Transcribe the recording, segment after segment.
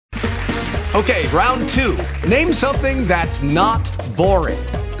Okay, round 2. Name something that's not boring.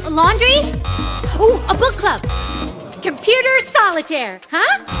 A laundry? Ooh, a book club. Computer solitaire,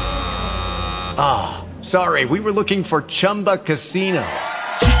 huh? Ah, sorry, we were looking for Chumba Casino.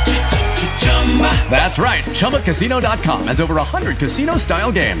 That's right, ChumbaCasino.com has over 100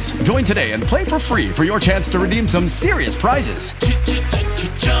 casino-style games. Join today and play for free for your chance to redeem some serious prizes.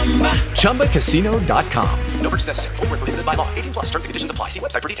 ChumbaCasino.com. No purchase necessary. Void where prohibited by law. 18 plus. Terms and conditions apply. See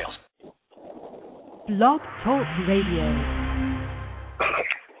website for details. Blog Talk Radio.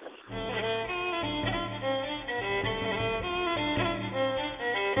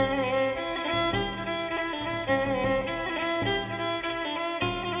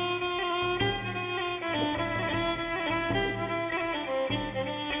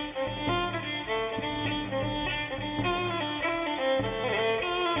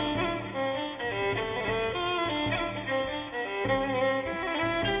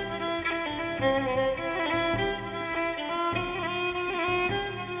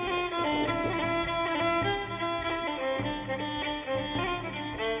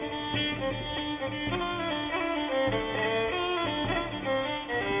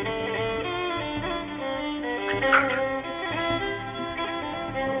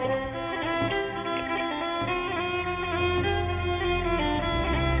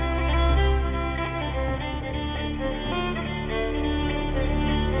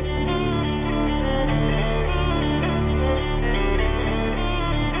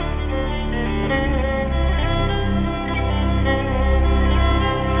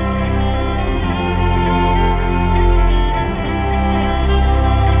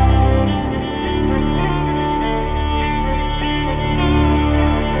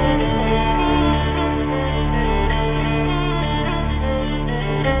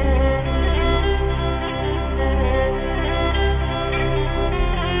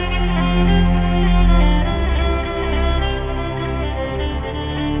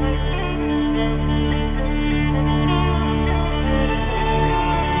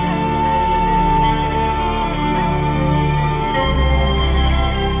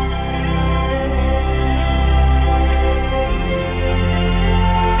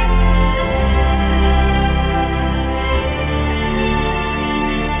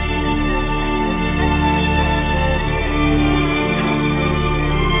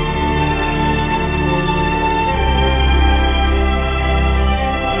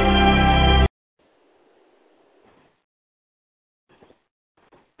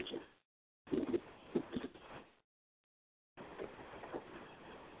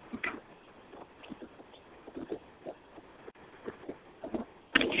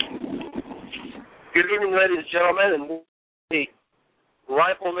 Good evening, ladies and gentlemen, and the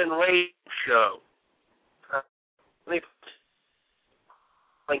Rifleman Radio Show. Let me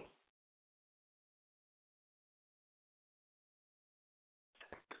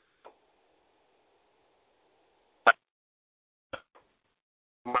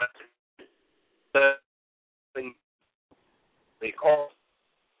they call.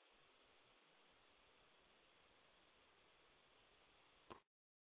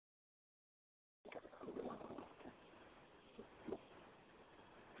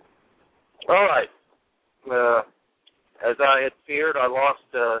 All right. As I had feared, I lost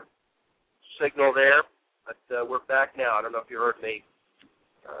signal there, but we're back now. I don't know if you heard the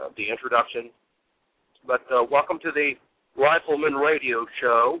introduction, but welcome to the Rifleman Radio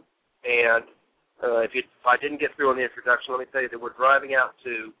Show. And if I didn't get through on the introduction, let me tell you that we're driving out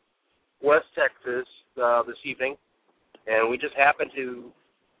to West Texas this evening, and we just happened to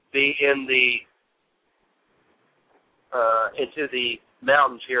be in into the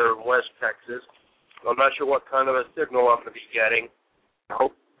mountains here in West Texas. I'm not sure what kind of a signal I'm going to be getting. I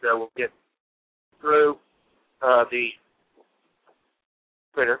hope that we'll get through the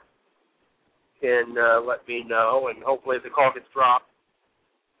printer and let me know, and hopefully if the call gets dropped,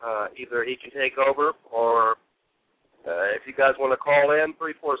 either he can take over, or if you guys want to call in,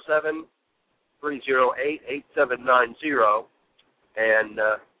 347-308-8790, and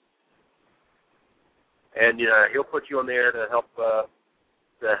he'll put you on there to help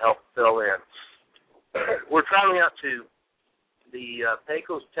fill in. We're traveling out to the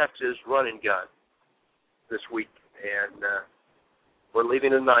Pecos, Texas Run and Gun this week, and we're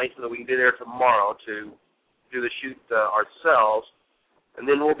leaving tonight so that we can be there tomorrow to do the shoot ourselves, and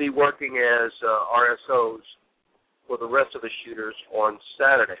then we'll be working as RSOs for the rest of the shooters on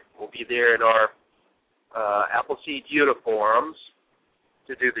Saturday. We'll be there in our Appleseed uniforms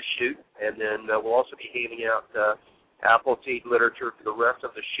to do the shoot, and then we'll also be handing out Appleseed literature to the rest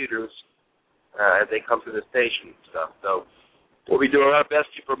of the shooters as they come to the station and stuff. So We'll be doing our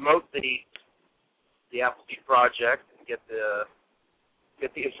best to promote the Appleseed Project and get the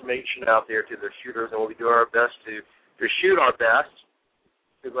information out there to the shooters, and we'll be doing our best to shoot our best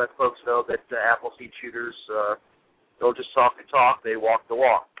to let folks know that Appleseed shooters don't just talk the talk, they walk the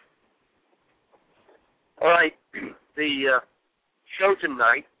walk. All right, the show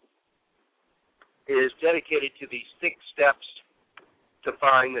tonight is dedicated to the 6 steps to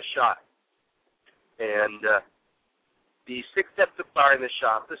firing the shot. And the 6 steps to firing the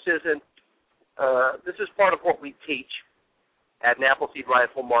shot, this is part of what we teach at an Appleseed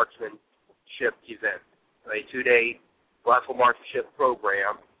Rifle Marksmanship event, a 2-day rifle marksmanship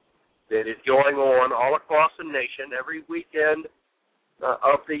program that is going on all across the nation. Every weekend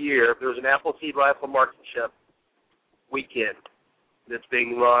of the year, there's an Appleseed Rifle Marksmanship weekend that's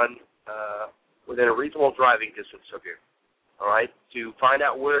being run within a reasonable driving distance of you. All right? To find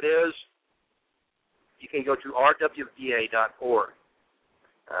out where it is, you can go to rwva.org.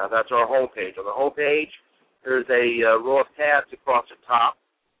 That's our homepage. On the homepage, there's a row of tabs across the top.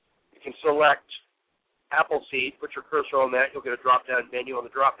 You can select Appleseed, put your cursor on that, you'll get a drop-down menu. On the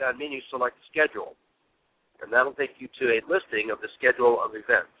drop-down menu, select Schedule. And that'll take you to a listing of the schedule of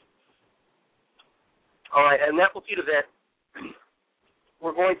events. All right, and the Appleseed event,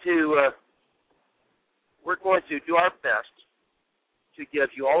 we're going to do our best to give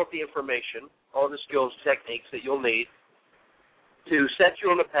you all of the information, all the skills, techniques that you'll need to set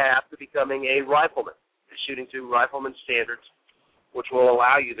you on the path to becoming a rifleman, shooting to rifleman standards, which will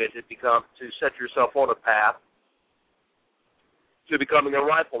allow you then to set yourself on a path to becoming a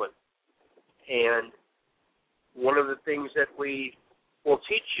rifleman. And one of the things that we will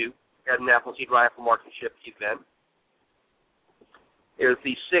teach you at an Appleseed Rifle Marksmanship event is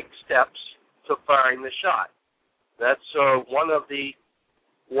the 6 steps to firing the shot. That's one of the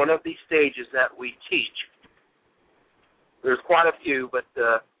stages that we teach. There's quite a few, but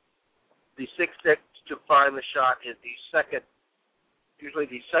the 6 steps to firing the shot is usually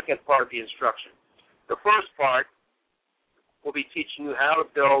the second part of the instruction. The first part will be teaching you how to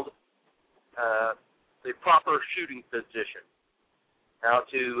build the proper shooting position.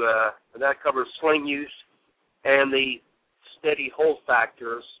 And that covers sling use and the steady hold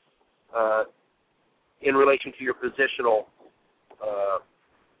factors in relation to your positional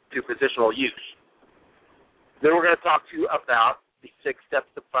use. Then we're going to talk to you about the 6 steps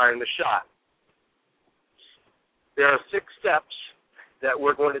to firing the shot. There are 6 steps that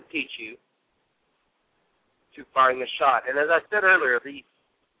we're going to teach you to firing the shot. And as I said earlier, these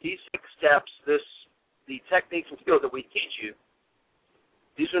 6 steps, the techniques and skills that we teach you,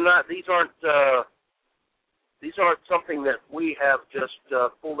 these aren't something that we have just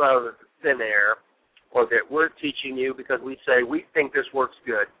pulled out of the thin air, or that we're teaching you because we say we think this works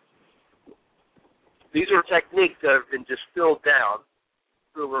good. These are techniques that have been distilled down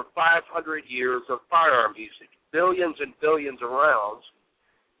through over 500 years of firearm usage, billions and billions of rounds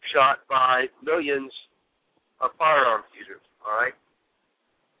shot by millions of firearms users, all right?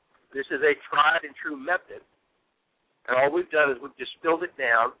 This is a tried and true method, and all we've done is we've distilled it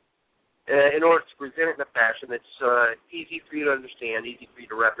down in order to present it in a fashion that's easy for you to understand, easy for you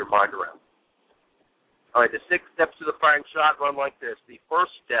to wrap your mind around. All right, the 6 steps to the firing shot run like this. The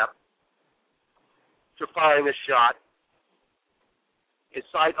first step to firing a shot is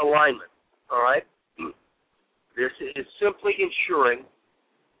sight alignment, all right? This is simply ensuring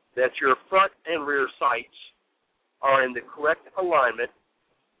that your front and rear sights are in the correct alignment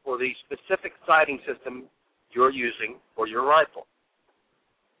for the specific sighting system you're using for your rifle.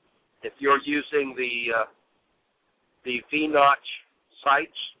 If you're using the V-notch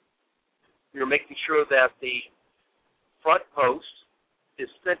sights, you're making sure that the front post is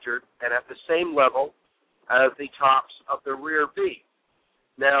centered and at the same level as the tops of the rear V.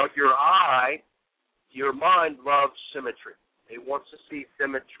 Now, your mind loves symmetry. It wants to see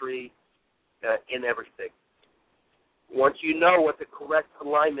symmetry in everything. Once you know what the correct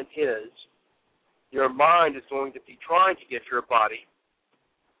alignment is, your mind is going to be trying to get your body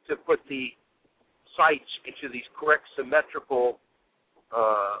to put the sights into these correct symmetrical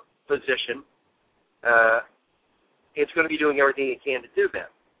position. It's going to be doing everything it can to do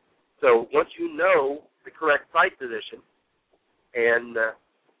that. So once you know the correct sight position, and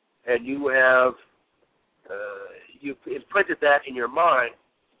you have you've imprinted that in your mind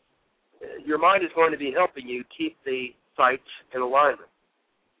is going to be helping you keep the sights in alignment.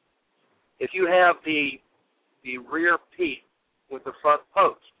 If you have the rear peak with the front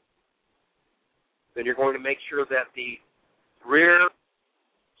post, then you're going to make sure that the rear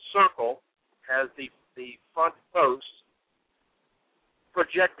circle has the front post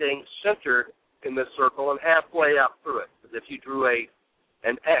projecting centered in the circle and halfway up through it, as if you drew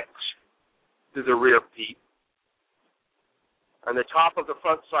an X through the rear peep. And the top of the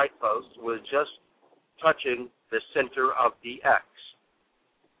front sight post was just touching the center of the X.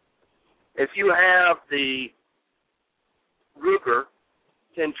 If you have the Ruger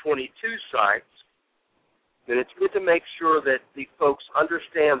 10/22 sights, then it's good to make sure that the folks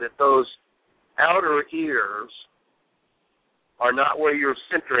understand that those outer ears are not where you're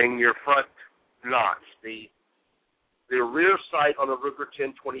centering your front notch. The rear sight on the Ruger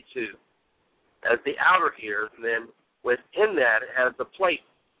 10/22 has the outer ears, and then within that it has the plate,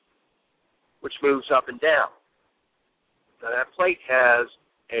 which moves up and down. Now that plate has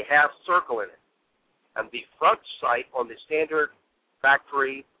a half circle in it, and the front sight on the standard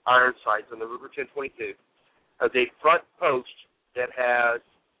factory iron sights on the Ruger 10/22 has a front post that has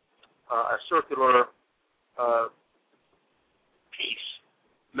a circular piece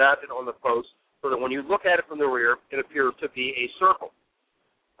mounted on the post, so that when you look at it from the rear, it appears to be a circle.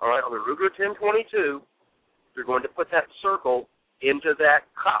 All right, on the Ruger 10/22, you're going to put that circle into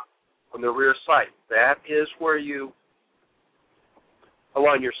that cup on the rear sight. That is where you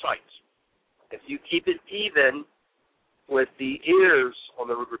align your sights. If you keep it even with the ears on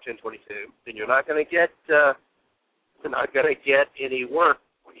the Ruger 10/22, then you're not going to get any work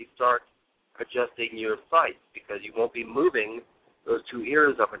when you start adjusting your sights, because you won't be moving those two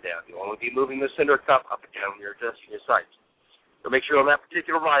ears up and down. You'll only be moving the center cup up and down when you're adjusting your sights. So make sure on that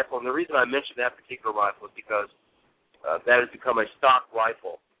particular rifle, and the reason I mentioned that particular rifle is because that has become a stock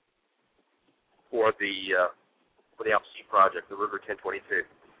rifle for the Appleseed Project, the Ruger 10/22.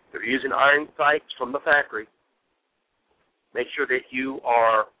 If you're using iron sights from the factory, make sure that you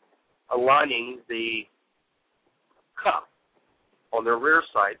are aligning the cup on the rear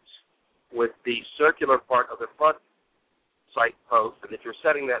sights with the circular part of the front sight post, and that you're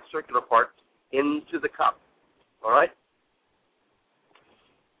setting that circular part into the cup. All right?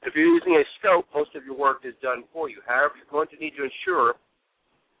 If you're using a scope, most of your work is done for you. However, you're going to need to ensure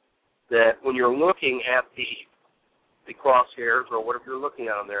that when you're looking at the crosshairs or whatever you're looking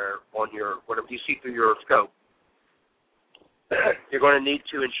at on there, on your whatever you see through your scope, you're going to need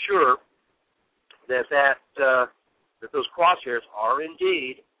to ensure that those crosshairs are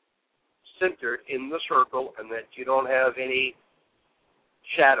indeed centered in the circle, and that you don't have any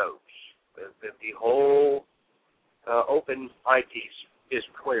shadows, that the whole open eyepiece is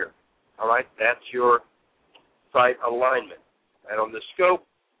clear. All right? That's your sight alignment. And on the scope,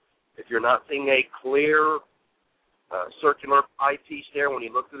 if you're not seeing a clear circular eyepiece there when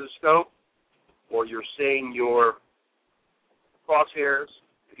you look through the scope, or you're seeing your crosshairs,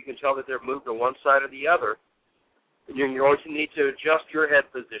 if you can tell that they're moved to one side or the other, then you're going to need to adjust your head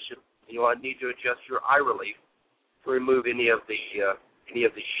position. You'll need to adjust your eye relief to remove any of the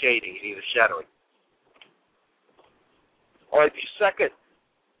shading, any of the shadowing. All right, the second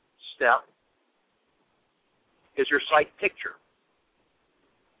step is your sight picture.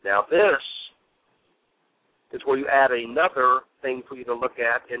 Now this is where you add another thing for you to look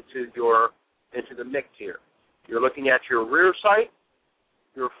at into the mix here. You're looking at your rear sight,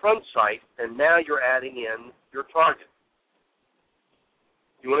 your front sight, and now you're adding in your target.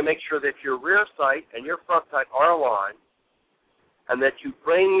 You want to make sure that your rear sight and your front sight are aligned, and that you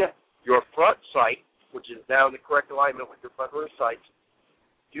bring your front sight, which is now in the correct alignment with your front rear sights,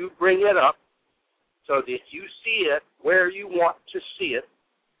 you bring it up so that you see it where you want to see it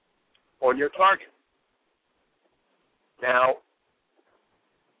on your target. Now,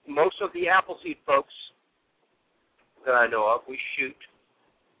 most of the Appleseed folks that I know of, we shoot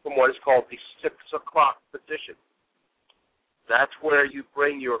from what is called the 6 o'clock position. That's where you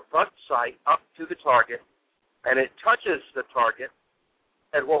bring your front sight up to the target, and it touches the target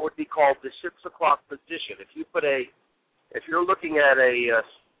at what would be called the 6 o'clock position. If you're looking at a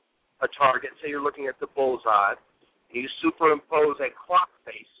target, say you're looking at the bullseye, and you superimpose a clock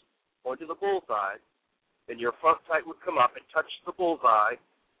face onto the bullseye, then your front sight would come up and touch the bullseye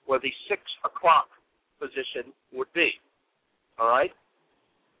where the 6 o'clock position would be. All right?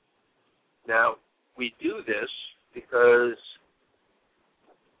 Now, we do this because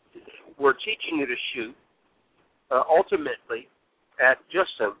we're teaching you to shoot ultimately at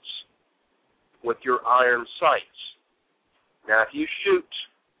distance with your iron sights. Now, if you're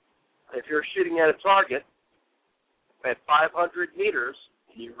shooting at a target at 500 meters,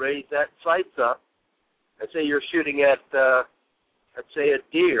 and you raise that sights up, and say you're shooting at, let's say, a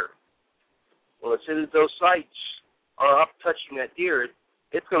deer. Well, as soon as those sights are up touching that deer,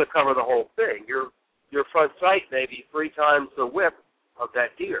 it's going to cover the whole thing. Your front sight may be 3 times the width of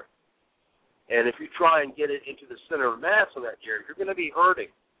that deer. And if you try and get it into the center of mass on that deer, you're going to be hurting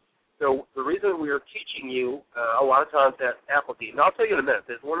So the reason we are teaching you a lot of times at Appleseed, and I'll tell you in a minute,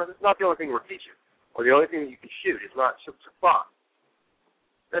 it's not the only thing we're teaching, or the only thing that you can shoot. It's not 6 o'clock.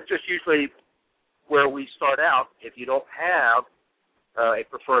 That's just usually where we start out. If you don't have a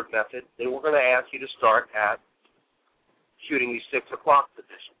preferred method, then we're going to ask you to start at shooting the 6 o'clock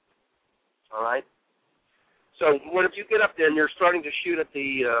position. All right? So when if you get up there and you're starting to shoot at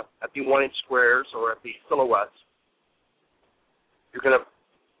the 1-inch squares or at the silhouettes, you're going to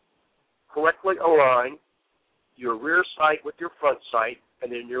correctly align your rear sight with your front sight,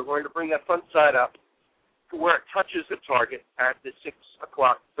 and then you're going to bring that front sight up to where it touches the target at the 6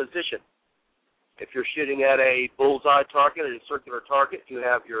 o'clock position. If you're shooting at a bullseye target, a circular target, you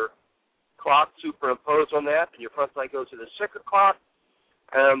have your clock superimposed on that, and your front sight goes to the 6 o'clock,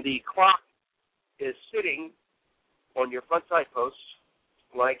 and the clock is sitting on your front sight post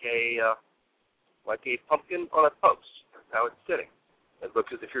like a pumpkin on a post. That's how it's sitting. It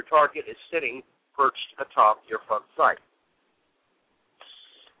looks as if your target is sitting perched atop your front sight.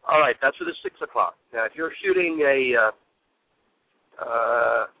 All right, that's for the 6 o'clock. Now, if you're shooting a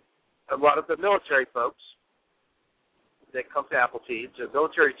lot of the military folks that come to Appleseeds, the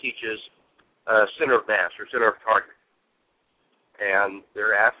military teaches center of mass or center of target. And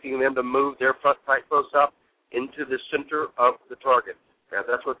they're asking them to move their front sight posts up into the center of the target. Now, if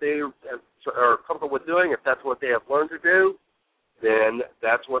that's what they are comfortable with doing, if that's what they have learned to do, then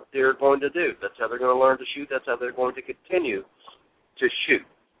that's what they're going to do. That's how they're going to learn to shoot. That's how they're going to continue to shoot.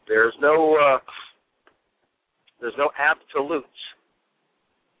 There's no absolutes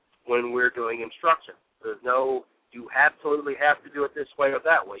when we're doing instruction. There's no, you absolutely have to do it this way or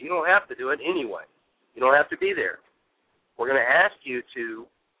that way. You don't have to do it anyway. You don't have to be there. We're going to ask you to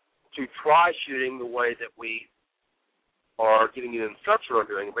try shooting the way that we are giving you instruction on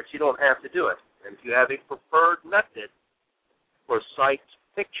doing it, but you don't have to do it. And if you have a preferred method for sight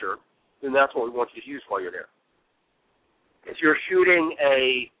picture, then that's what we want you to use while you're there. If you're shooting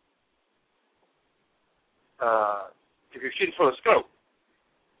from a scope,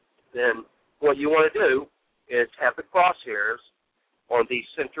 then what you want to do is have the crosshairs on the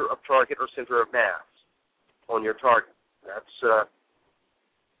center of target or center of mass on your target.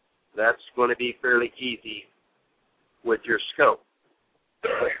 That's going to be fairly easy with your scope.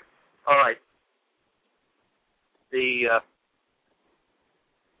 All right. The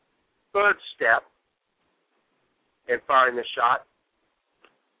third step in firing the shot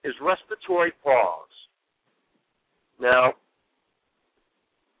is respiratory pause. Now,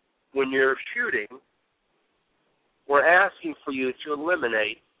 when you're shooting, we're asking for you to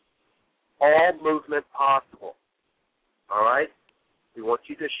eliminate all movement possible. All right? We want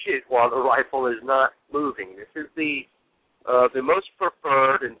you to shoot while the rifle is not moving. This is the most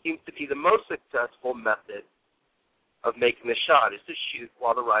preferred and seems to be the most successful method of making the shot, is to shoot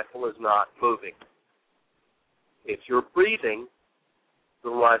while the rifle is not moving. If you're breathing,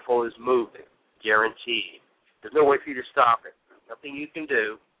 the rifle is moving, guaranteed. There's no way for you to stop it. There's nothing you can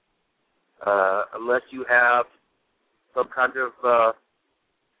do unless you have some kind of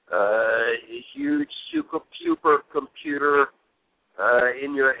huge supercomputer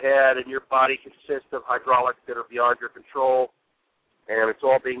in your head, and your body consists of hydraulics that are beyond your control, and it's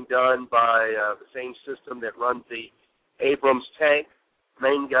all being done by the same system that runs the Abrams tank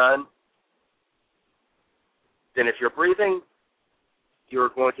main gun. Then if you're breathing, you're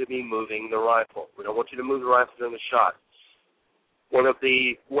going to be moving the rifle. We don't want you to move the rifle during the shot. One of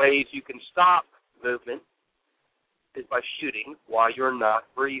the ways you can stop movement is by shooting while you're not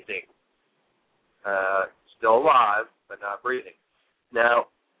breathing. Still alive, but not breathing. Now,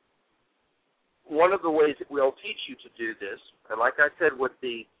 one of the ways that we'll teach you to do this, and like I said with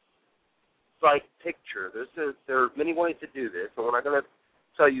the sight picture, there are many ways to do this, and we're not going to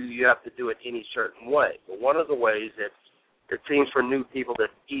tell you you have to do it any certain way. But one of the ways that it seems for new people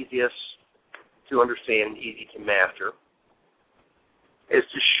that's easiest to understand and easy to master is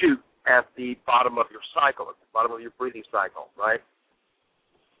to shoot at the bottom of your cycle, at the bottom of your breathing cycle, right?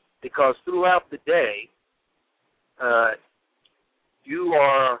 Because throughout the day, you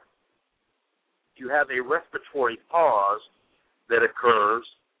have a respiratory pause that occurs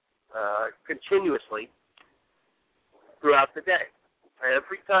continuously throughout the day.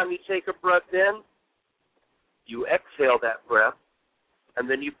 Every time you take a breath in, you exhale that breath, and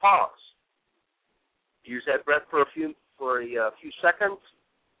then you pause. Use that breath for a few seconds,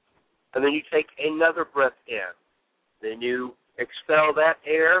 and then you take another breath in. Then you expel that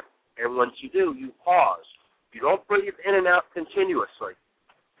air, and once you do, you pause. You don't breathe in and out continuously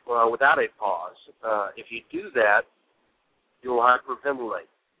without a pause. If you do that, you'll hyperventilate.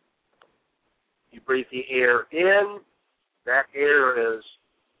 You breathe the air in. That air is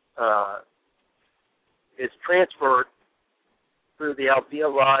is transferred through the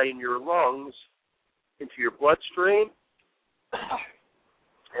alveoli in your lungs into your bloodstream.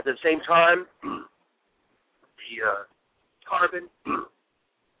 At the same time, the carbon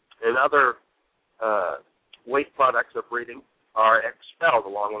and other waste products of breathing are expelled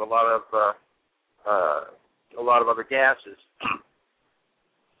along with a lot of other gases.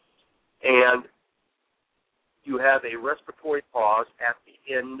 And you have a respiratory pause at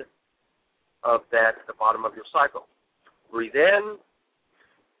the end of that, at the bottom of your cycle. Breathe in,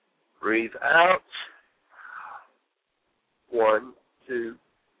 breathe out. 1, 2,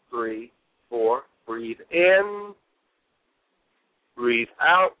 3, 4. Breathe in, breathe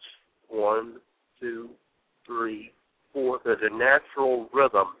out. 1, 2, 3, 4. There's a natural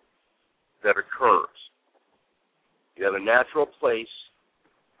rhythm that occurs. You have a natural place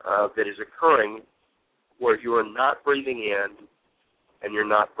that is occurring where you are not breathing in and you're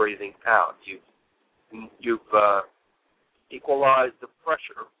not breathing out. You've equalized the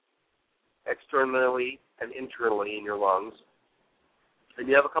pressure externally and internally in your lungs, and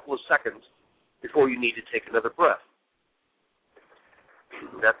you have a couple of seconds before you need to take another breath.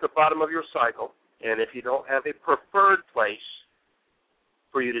 That's the bottom of your cycle, and if you don't have a preferred place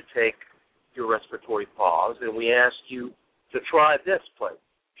for you to take your respiratory pause, then we ask you to try this place.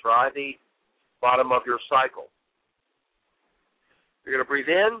 Try the bottom of your cycle. You're going to breathe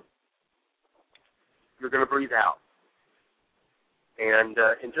in. You're going to breathe out. And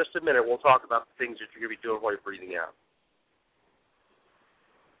in just a minute, we'll talk about the things that you're going to be doing while you're breathing out.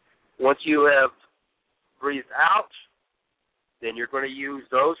 Once you have breathed out, then you're going to use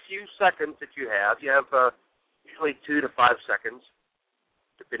those few seconds that you have. You have usually 2 to 5 seconds,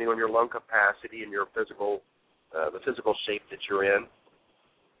 depending on your lung capacity and your physical, the physical shape that you're in,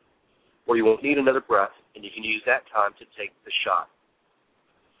 where you won't need another breath, and you can use that time to take the shot.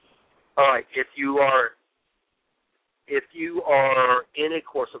 All right, if you are in a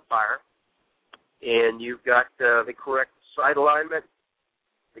course of fire and you've got the correct sight alignment,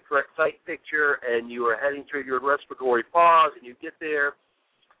 the correct sight picture, and you are heading through your respiratory pause, and you get there,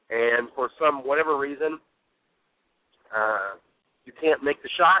 and for whatever reason, you can't make the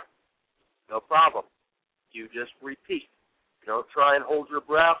shot, no problem. You just repeat. You don't try and hold your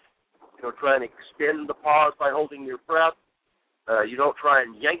breath. You don't try and extend the pause by holding your breath. You don't try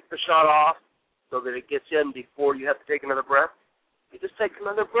and yank the shot off so that it gets in before you have to take another breath. You just take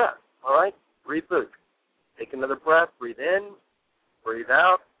another breath, all right? Reboot. Take another breath, breathe in, breathe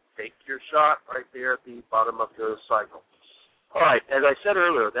out, take your shot right there at the bottom of your cycle. All right, as I said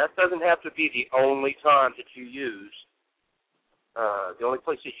earlier, that doesn't have to be the only time that you use, the only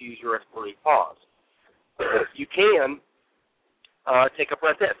place that you use your respiratory pause. You can take a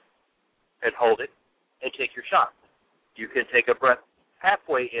breath in and hold it and take your shot. You can take a breath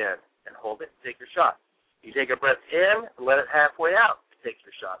halfway in and hold it and take your shot. You take a breath in and let it halfway out and take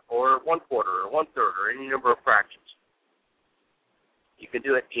your shot, or 1/4 or 1/3 or any number of fractions. You can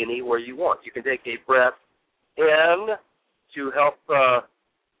do it anywhere you want. You can take a breath in to help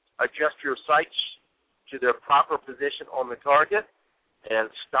adjust your sights to their proper position on the target and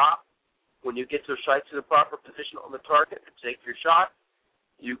stop when you get your sights to the proper position on the target and take your shot.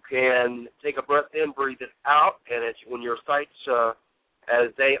 You can take a breath in, breathe it out, and when your sights,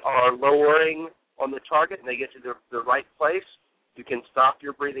 as they are lowering on the target and they get to the right place, you can stop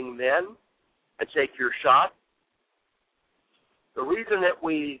your breathing then and take your shot. The reason that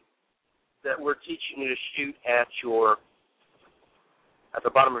we're teaching you to shoot at the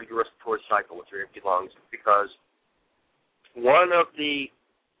bottom of your respiratory cycle with your empty lungs is because one of the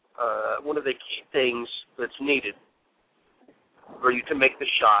key things that's needed for you to make the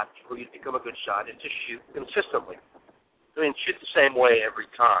shot, for you to become a good shot, is to shoot consistently. I mean, shoot the same way every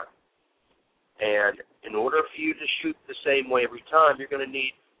time. And in order for you to shoot the same way every time, you're going to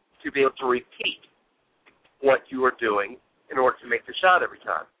need to be able to repeat what you are doing in order to make the shot every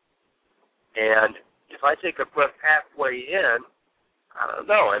time. And if I take a breath halfway in, I don't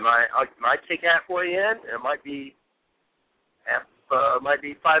know. I might take halfway in, and it might be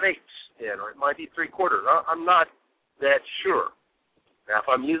 5/8 in, or it might be 3/4. I'm not that sure. Now, if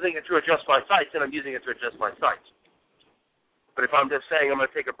I'm using it to adjust my sights, then I'm using it to adjust my sights. But if I'm just saying I'm going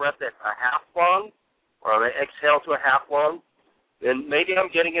to take a breath at a half lung, or I'm going to exhale to a half lung, then maybe I'm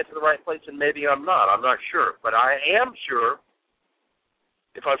getting it to the right place, and maybe I'm not. I'm not sure. But I am sure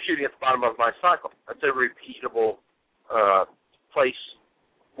if I'm shooting at the bottom of my cycle. That's a repeatable place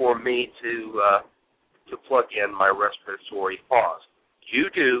for me to plug in my respiratory pause. You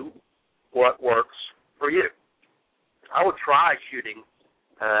do what works for you. I would try shooting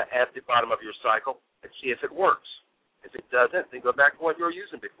at the bottom of your cycle and see if it works. If it doesn't, then go back to what you were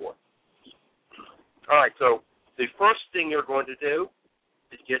using before. All right, so the first thing you're going to do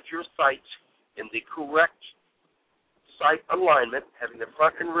is get your sights in the correct sight alignment, having the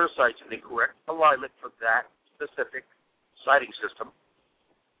front and rear sights in the correct alignment for that specific sighting system.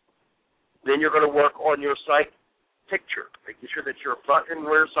 Then you're going to work on your sight picture, making sure that your front and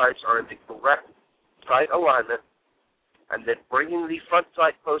rear sights are in the correct sight alignment, and then bringing the front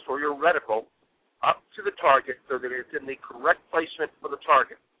sight post or your reticle up to the target so that it's in the correct placement for the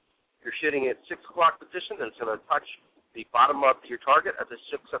target. If you're shooting at 6 o'clock position, then it's going to touch the bottom of your target at the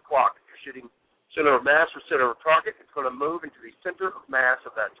 6 o'clock. If you're shooting center of mass or center of target, it's going to move into the center of mass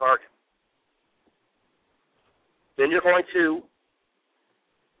of that target. Then you're going to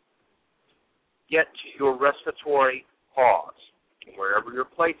get to your respiratory pause, wherever you're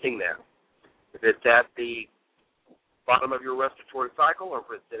placing them. If it's at the bottom of your respiratory cycle, or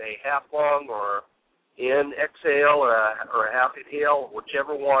if it's at a half long or in exhale or a half inhale,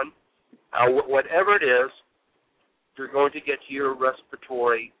 whichever one, whatever it is, you're going to get to your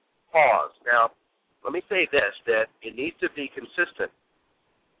respiratory pause. Now, let me say this, that it needs to be consistent.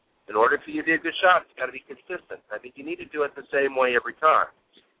 In order for you to do a good shot, it's got to be consistent. I mean, you need to do it the same way every time.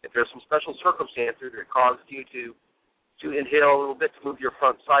 If there's some special circumstances that cause you to inhale a little bit to move your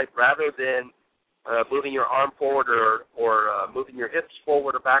front sight rather than moving your arm forward or moving your hips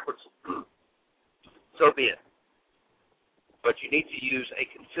forward or backwards, so be it. But you need to use a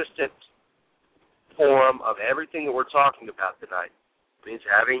consistent form of everything that we're talking about tonight. It means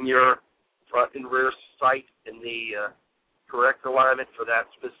having your front and rear sight in the correct alignment for that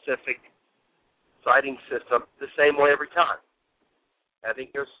specific sighting system the same way every time. I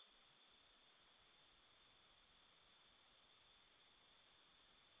think there's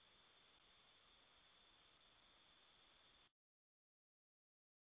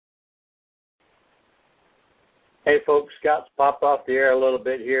Hey, folks, Scott's popped off the air a little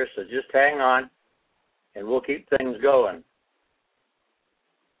bit here, so just hang on, and we'll keep things going.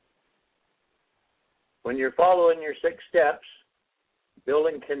 When you're following your 6 steps,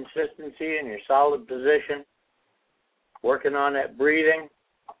 building consistency in your solid position, working on that breathing,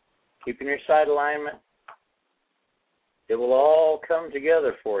 keeping your sight alignment, it will all come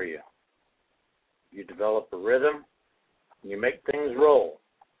together for you. You develop a rhythm, and you make things roll.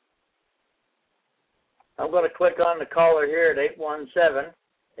 I'm going to click on the caller here at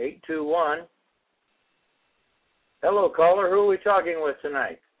 817-821. Hello, caller. Who are we talking with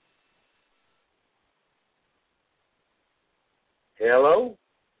tonight? Hello?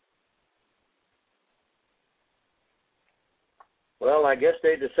 Well, I guess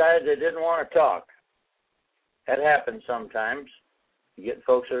they decided they didn't want to talk. That happens sometimes. You get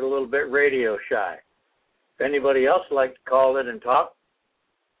folks that are a little bit radio shy. If anybody else would like to call in and talk,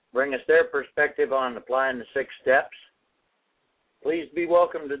 bring us their perspective on applying the 6 steps, please be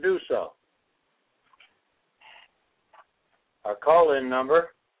welcome to do so. Our call-in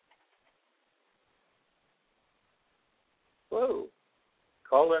number,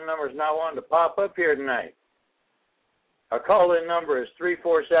 call-in number is not wanting to pop up here tonight. Our call-in number is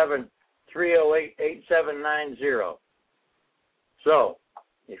 347-308-8790. So,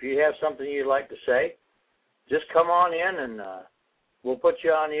 if you have something you'd like to say, just come on in and we'll put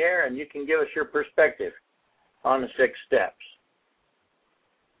you on the air and you can give us your perspective on the 6 steps.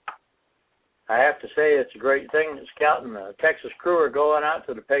 I have to say it's a great thing that Scout and the Texas crew are going out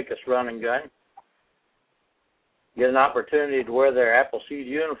to the Pecos Run and Gun. Get an opportunity to wear their Appleseed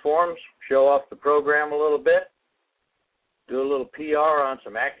uniforms, show off the program a little bit, do a little PR on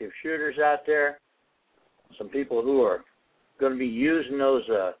some active shooters out there, some people who are going to be using those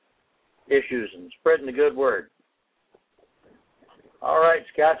issues and spreading the good word. All right,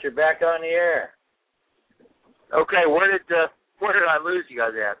 Scott, you're back on the air. Okay, where did I lose you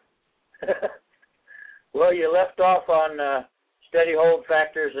guys at? Well, you left off on steady hold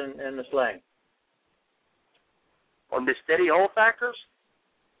factors in the sling. On the steady hold factors?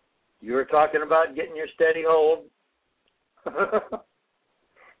 You were talking about getting your steady hold.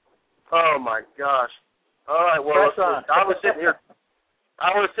 Oh my gosh! All right, well, I was sitting here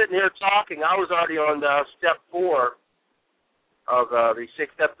talking. I was already on step 4 of the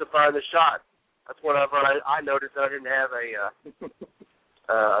 6 steps to find the shot. That's whenever I noticed I didn't have a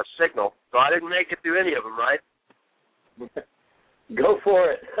signal, so I didn't make it through any of them, right? Go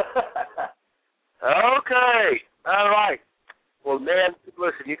for it. Okay. All right. Well, man,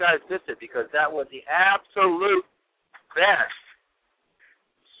 listen, you guys missed it because that was the absolute best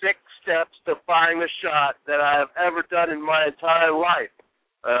 6 steps to find a shot that I have ever done in my entire life.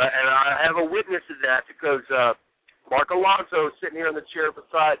 And I have a witness to that because Mark Alonso is sitting here in the chair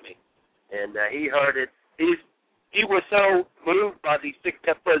beside me, and he heard it. He's he was so moved by the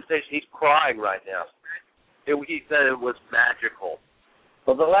SixSteps presentation, he's crying right now. He said it was magical.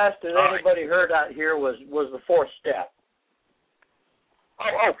 Well, the last that anybody heard out here was the fourth step.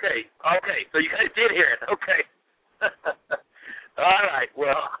 Oh, okay. So you guys did hear it. Okay. All right.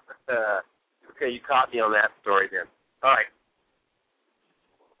 Well, okay, you caught me on that story then. All right.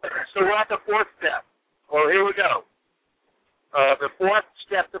 So we're at the fourth step. Well, here we go. The fourth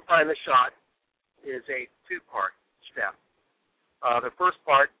step to find the shot is a two-part step. The first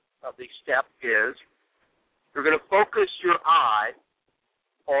part of the step is you're going to focus your eye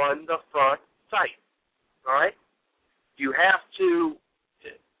on the front sight. All right? You have to,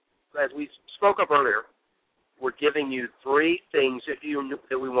 as we spoke of earlier, we're giving you three things that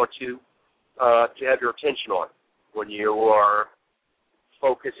we want you to have your attention on when you are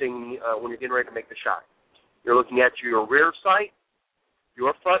focusing, when you're getting ready to make the shot. You're looking at your rear sight,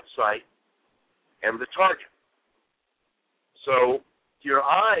 your front sight, and the target. So your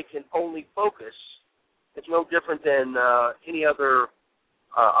eye can only focus. It's no different than any other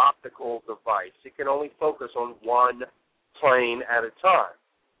optical device. It can only focus on one plane at a time.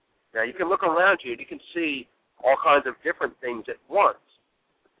 Now, you can look around you and you can see all kinds of different things at once.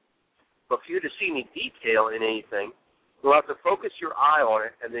 But for you to see any detail in anything, you'll have to focus your eye on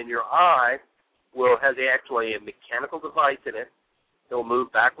it, and then your eye has actually a mechanical device in it. It'll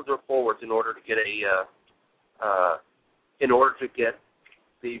move backwards or forwards in order to get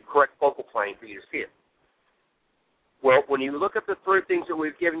the correct focal plane for you to see it. Well, when you look at the three things that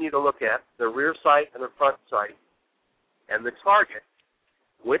we've given you to look at, the rear sight and the front sight and the target,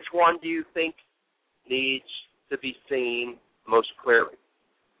 which one do you think needs to be seen most clearly?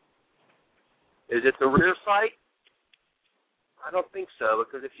 Is it the rear sight? I don't think so,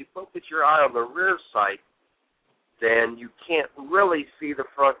 because if you focus your eye on the rear sight, then you can't really see the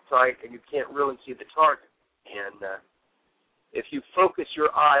front sight and you can't really see the target. And if you focus your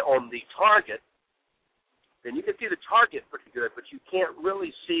eye on the target, then you can see the target pretty good, but you can't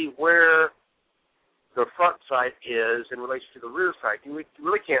really see where the front sight is in relation to the rear sight. You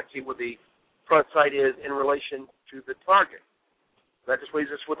really can't see where the front sight is in relation to the target. That just leaves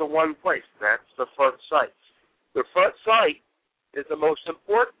us with the one place. That's the front sight. The front sight is the most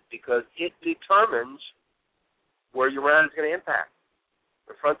important because it determines where your round is going to impact.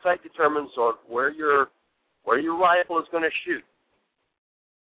 The front sight determines on where your rifle is going to shoot.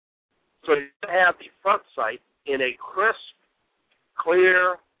 So you have the front sight in a crisp,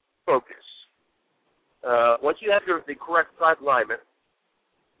 clear focus. Once you have the correct sight alignment,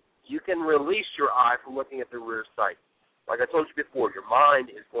 you can release your eye from looking at the rear sight. Like I told you before, your mind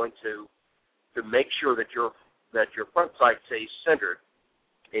is going to make sure that your front sight stays centered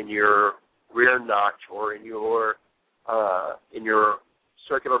in your rear notch or in your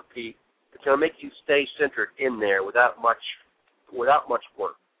circular peak. It's going to make you stay centered in there without much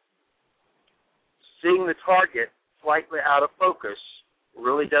work. Seeing the target slightly out of focus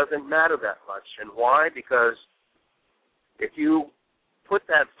really doesn't matter that much. And why? Because if you put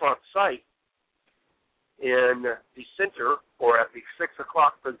that front sight in the center or at the 6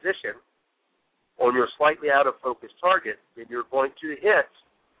 o'clock position on your slightly out of focus target, then you're going to hit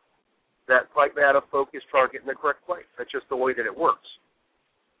that slightly out of focus target in the correct place. That's just the way that it works.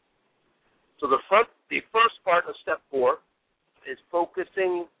 So the first part of step 4 is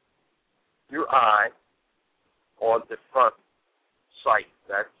focusing your eye on the front sight.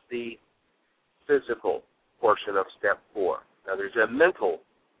 That's the physical portion of step 4. Now there's a mental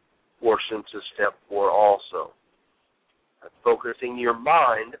portion to step 4 also. That's focusing your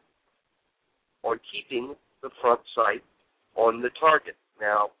mind on keeping the front sight on the target.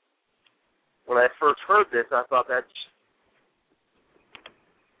 Now, when I first heard this, I thought that's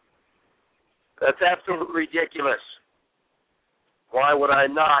absolutely ridiculous. Why would I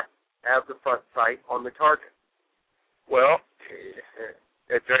not have the front sight on the target? Well,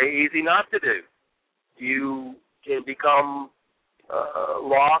 it's very easy not to do. You can become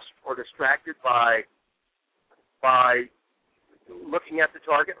lost or distracted by looking at the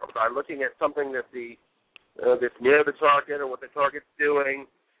target or by looking at something that's near the target or what the target's doing.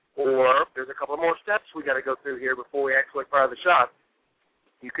 Or there's a couple more steps we got to go through here before we actually fire the shot.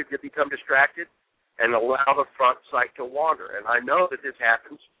 You could become distracted and allow the front sight to wander. And I know that this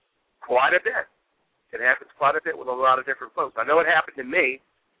happens quite a bit. It happens quite a bit with a lot of different folks. I know it happened to me.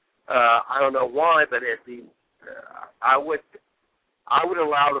 I don't know why, but I would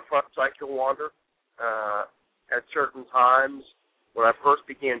allow the front sight to wander at certain times when I first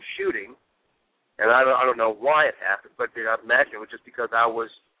began shooting. And I don't know why it happened, but I imagine it was just because I was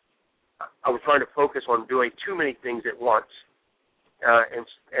trying to focus on doing too many things at once,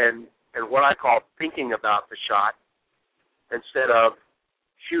 and what I call thinking about the shot instead of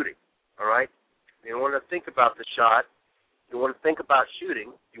shooting, all right? You don't want to think about the shot. You want to think about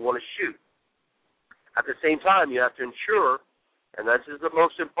shooting. You want to shoot. At the same time, you have to ensure, and this is the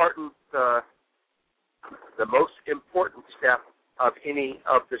most important step of any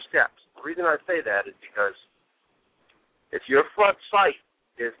of the steps. The reason I say that is because if your front sight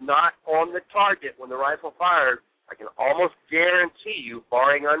is not on the target when the rifle fires, I can almost guarantee you,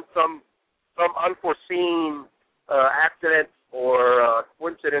 barring some unforeseen accident or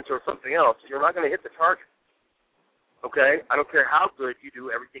coincidence or something else, you're not going to hit the target. Okay? I don't care how good you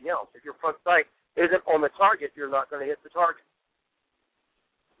do everything else. If your front sight isn't on the target, you're not going to hit the target.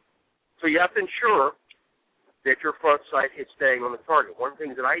 So you have to ensure that your front sight is staying on the target. One of the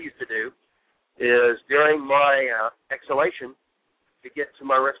things that I used to do is during my exhalation to get to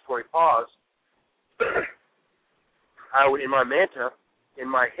my respiratory pause, I would, in my manta, in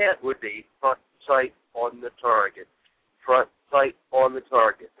my head would be front sight on the target, front sight on the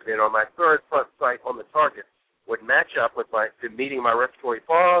target. And then on my third front sight on the target would match up with meeting my respiratory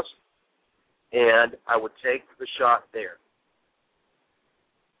pause, and I would take the shot there.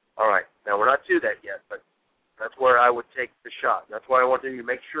 All right, now we're not to that yet, but that's where I would take the shot. That's why I want you to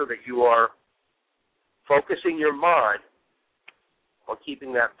make sure that you are focusing your mind on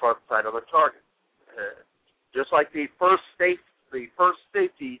keeping that front sight on the target. Just like the first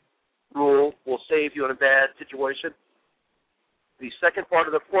safety rule will save you in a bad situation, the second part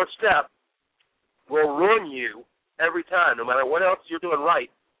of the fourth step will ruin you every time, no matter what else you're doing right,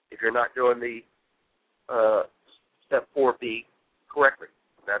 if you're not doing the step 4B correctly.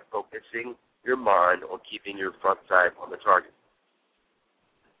 That's focusing your mind on keeping your front sight on the target.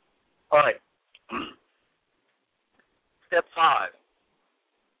 All right. Step 5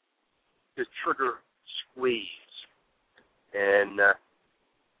 is trigger squeeze. And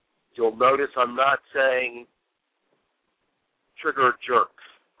you'll notice I'm not saying trigger jerk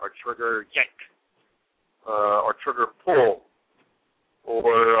or trigger yank or trigger pull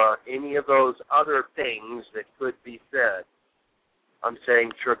or any of those other things that could be said. I'm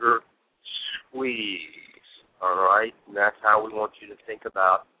saying trigger squeeze, all right? And that's how we want you to think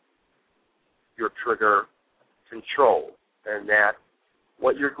about your trigger control, and that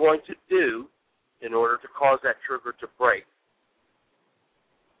what you're going to do in order to cause that trigger to break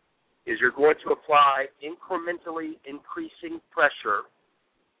is you're going to apply incrementally increasing pressure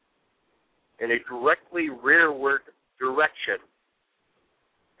in a directly rearward direction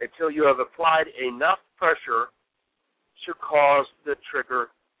until you have applied enough pressure to cause the trigger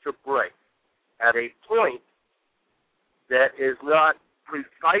to break at a point that is not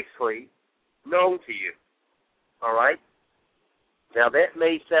precisely known to you. All right? Now, that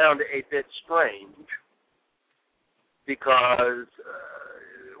may sound a bit strange because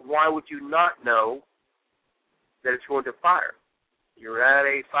why would you not know that it's going to fire? You're at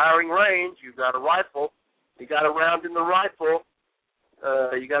a firing range. You've got a rifle. You got a round in the rifle.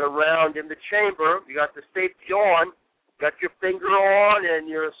 You got a round in the chamber. You got the safety on. Got your finger on, and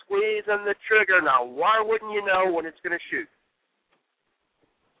you're squeezing the trigger. Now, why wouldn't you know when it's going to shoot?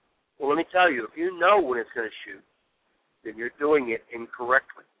 Well, let me tell you, if you know when it's going to shoot, then you're doing it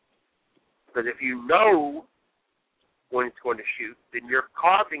incorrectly. Because if you know when it's going to shoot, then you're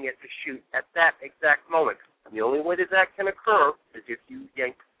causing it to shoot at that exact moment. And the only way that can occur is if you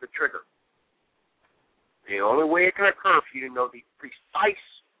yank the trigger. The only way it can occur for you to know the precise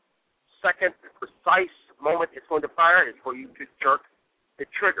second, the precise moment it's going to fire is for you to jerk the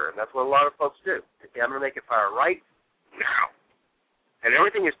trigger. And that's what a lot of folks do. They say, I'm going to make it fire right now. And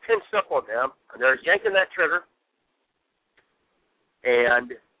everything is tensed up on them, and they're yanking that trigger.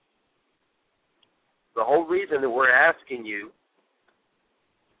 And the whole reason that we're asking you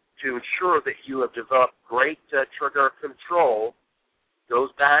to ensure that you have developed great trigger control goes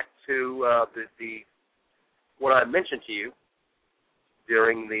back to the what I mentioned to you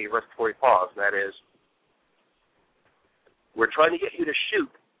during the respiratory pause. And that is, we're trying to get you to shoot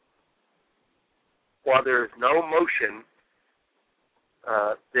while there is no motion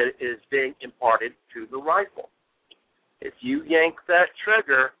that is being imparted to the rifle. If you yank that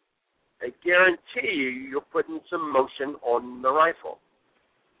trigger, I guarantee you're putting some motion on the rifle.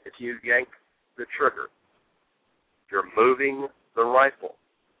 If you yank the trigger, you're moving the rifle.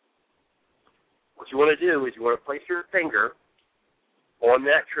 What you want to do is you want to place your finger on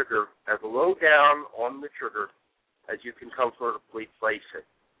that trigger as low down on the trigger as you can comfortably place it.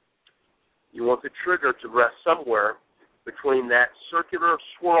 You want the trigger to rest somewhere between that circular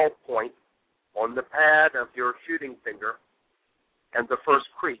swirl point on the pad of your shooting finger and the first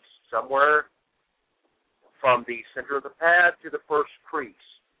crease, somewhere from the center of the pad to the first crease.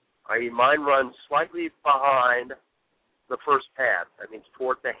 Mine runs slightly behind the first pad. That means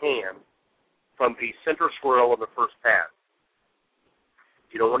toward the hand from the center swirl of the first pad.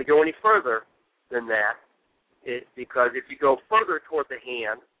 You don't want to go any further than that because if you go further toward the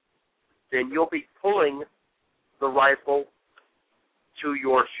hand, then you'll be pulling the rifle to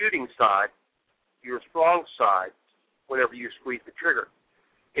your shooting side, your strong side, whenever you squeeze the trigger.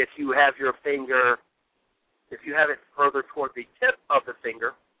 If you have your finger, if you have it further toward the tip of the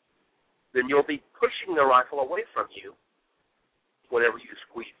finger, then you'll be pushing the rifle away from you whenever you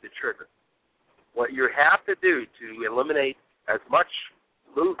squeeze the trigger. What you have to do to eliminate as much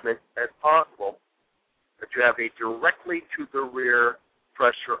movement as possible, that you have a directly to the rear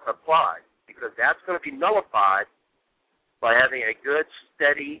pressure applied, because that's going to be nullified by having a good,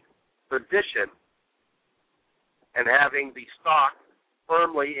 steady position and having the stock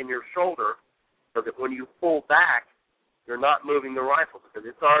firmly in your shoulder so that when you pull back, you're not moving the rifle because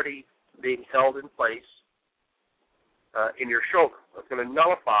it's already being held in place in your shoulder. It's going to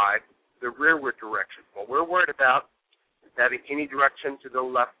nullify the rearward direction. What we're worried about is having any direction to the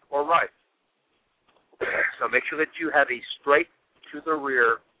left or right. So make sure that you have a straight to the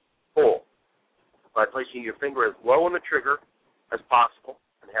rear pull by placing your finger as low on the trigger as possible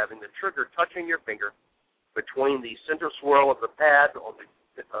and having the trigger touching your finger between the center swirl of the pad on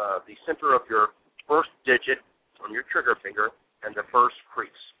the center of your first digit on your trigger finger and the first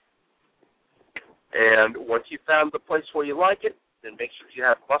crease. And once you've found the place where you like it, then make sure you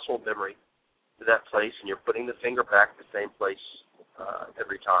have muscle memory to that place and you're putting the finger back the same place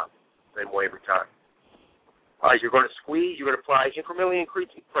every time, same way every time. You're going to squeeze, you're going to apply incrementally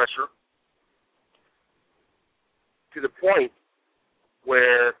increasing pressure to the point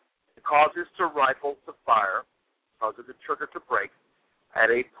where it causes the rifle to fire, causes the trigger to break,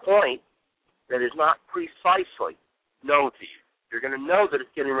 at a point that is not precisely known to you. You're going to know that it's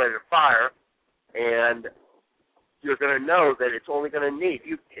getting ready to fire, and you're going to know that it's only going to need,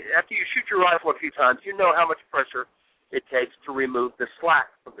 after you shoot your rifle a few times, you know how much pressure it takes to remove the slack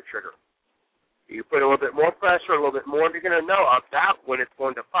from the trigger. You put a little bit more pressure, a little bit more, and you're going to know about when it's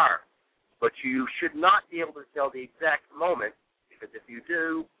going to fire. But you should not be able to tell the exact moment, because if you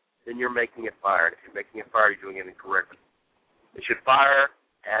do, then you're making it fire. And if you're making it fire, you're doing it incorrectly. It should fire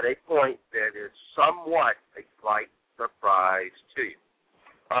at a point that is somewhat a slight surprise to you.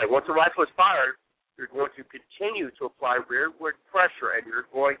 All right, once the rifle is fired, you're going to continue to apply rearward pressure, and you're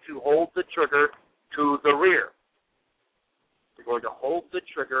going to hold the trigger to the rear. You're going to hold the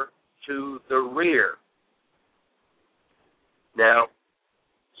trigger to the rear. Now,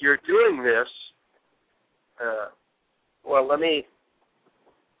 you're doing this. Well, let me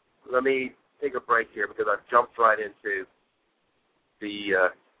take a break here because I've jumped right into the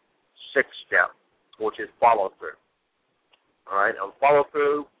sixth step, which is follow through. All right, on follow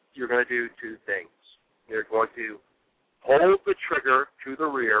through, you're going to do two things. You're going to hold the trigger to the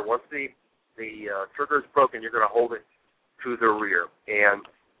rear. Once the trigger is broken, you're going to hold it to the rear. And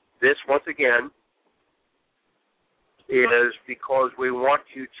this, once again, is because we want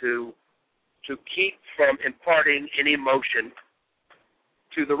you to keep from imparting any motion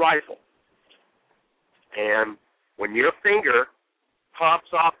to the rifle. And when your finger pops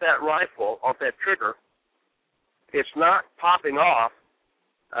off that rifle, off that trigger, it's not popping off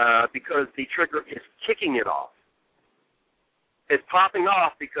because the trigger is kicking it off. It's popping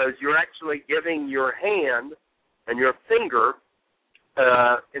off because you're actually giving your hand and your finger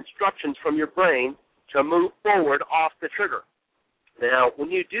instructions from your brain to move forward off the trigger. Now, when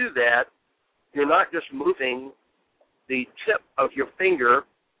you do that, you're not just moving the tip of your finger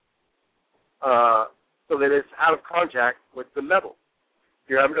so that it's out of contact with the metal.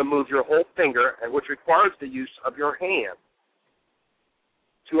 You're able to move your whole finger, and which requires the use of your hand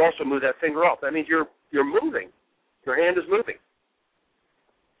to also move that finger off. That means you're moving. Your hand is moving.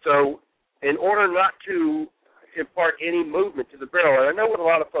 So in order not to impart any movement to the barrel, and I know what a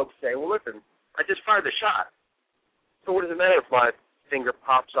lot of folks say, well, listen, I just fired the shot. So what does it matter if my finger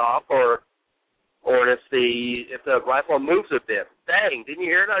pops off or if the rifle moves a bit? Bang, didn't you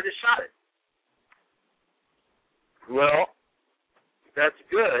hear it? I just shot it. Well, that's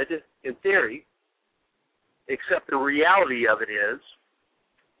good in theory, except the reality of it is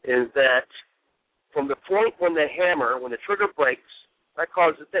that from the point when the trigger breaks, that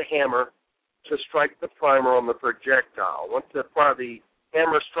causes the hammer to strike the primer on the projectile. Once the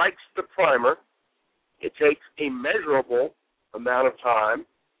hammer strikes the primer, it takes a measurable amount of time.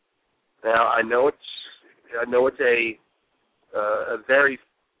 Now, I know it's a very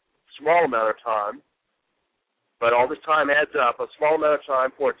small amount of time, but all this time adds up. A small amount of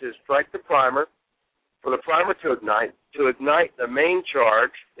time for it to strike the primer, for the primer to ignite the main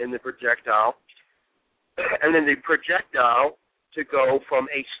charge in the projectile, and then the projectile to go from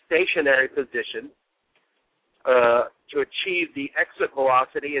a stationary position to achieve the exit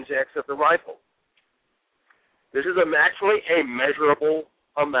velocity and to exit the rifle. This is actually a measurable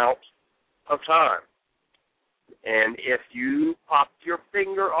amount of time. And if you pop your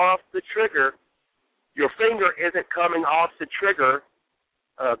finger off the trigger, your finger isn't coming off the trigger,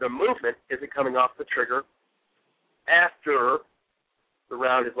 the movement isn't coming off the trigger after the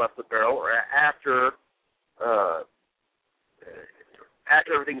round has left the barrel or after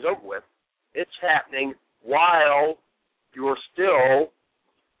everything's over with. It's happening while you're still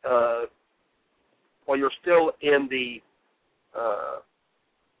in the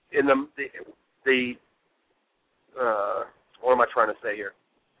what am I trying to say here?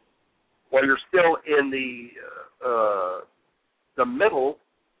 While you're still in the middle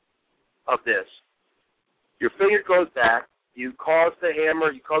of this, your finger goes back. You cause the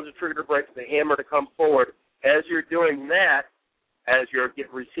trigger to break, the hammer to come forward. As you're doing that, as you're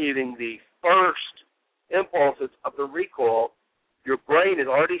receiving the first impulses of the recoil, your brain is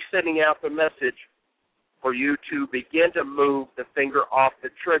already sending out the message for you to begin to move the finger off the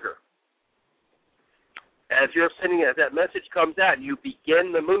trigger. As that message comes out, you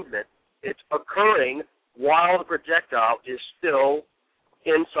begin the movement. It's occurring while the projectile is still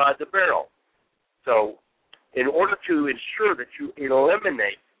inside the barrel. So, in order to ensure that you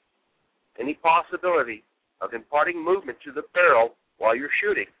eliminate any possibility of imparting movement to the barrel while you're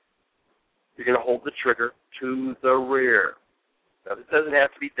shooting, you're going to hold the trigger to the rear. Now, this doesn't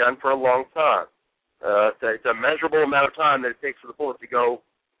have to be done for a long time. It's a measurable amount of time that it takes for the bullet to go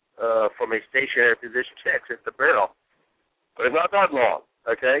from a stationary position to exit the barrel. But it's not that long,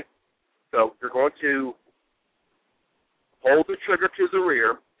 okay? So you're going to hold the trigger to the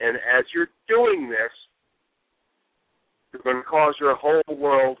rear, and as you're doing this, you're going to cause your whole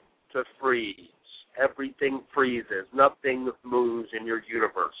world to freeze. Everything freezes. Nothing moves in your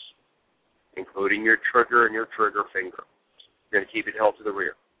universe, including your trigger and your trigger finger. You're going to keep it held to the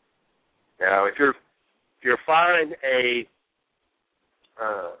rear. Now, if you're firing a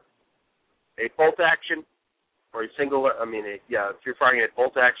bolt action or if you're firing a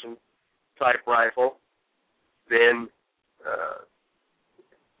bolt action type rifle, then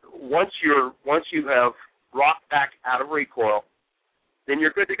once you have rocked back out of recoil, then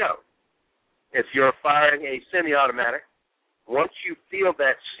you're good to go. If you're firing a semi-automatic, once you feel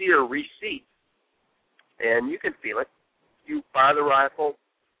that sear recede, and you can feel it, you fire the rifle,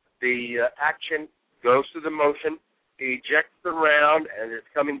 the action goes through the motion, ejects the round, and it's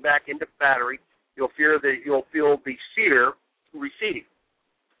coming back into battery. You'll feel the sear receding.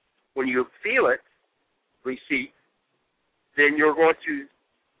 When you feel it recede, then you're going to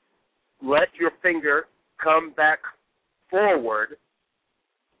let your finger come back forward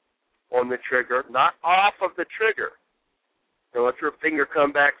on the trigger, not off of the trigger. So let your finger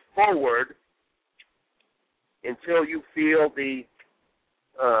come back forward until you feel the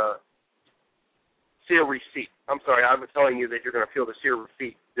sear recede. I'm sorry, I was telling you that you're going to feel the sear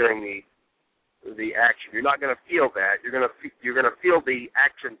recede during the action. You're not going to feel that. You're going to feel the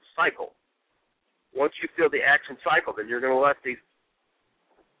action cycle. Once you feel the action cycle, then you're going to let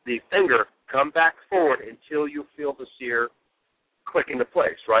the finger come back forward until you feel the sear click into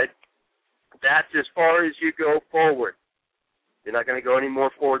place, right? That's as far as you go forward. You're not going to go any more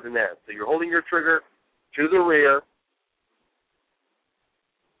forward than that. So you're holding your trigger to the rear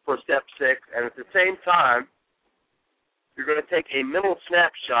for step 6, and at the same time, you're going to take a mental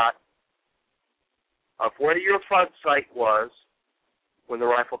snapshot of where your front sight was when the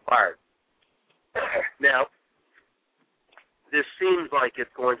rifle fired. Now, this seems like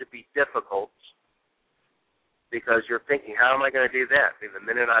it's going to be difficult because you're thinking, how am I going to do that? I mean, the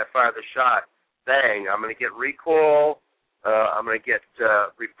minute I fire the shot, bang, I'm going to get recoil, I'm going to get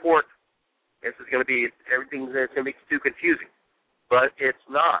report. This is going to be, everything's going to be too confusing. But it's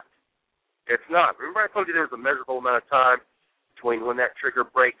not. It's not. Remember I told you there was a measurable amount of time between when that trigger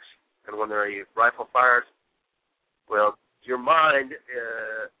breaks and when the rifle fires? Well, your mind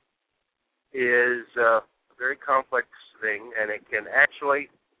is a very complex thing, and it can actually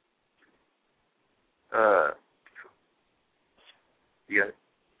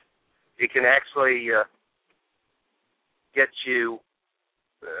it can actually get you.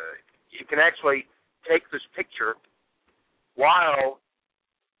 You can actually take this picture while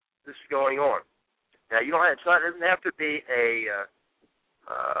this is going on. Now, you don't have, it doesn't have to be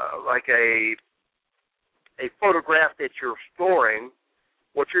like a photograph that you're storing.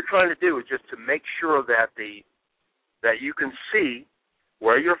 What you're trying to do is just to make sure that that you can see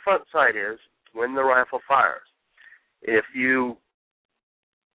where your front sight is when the rifle fires. If you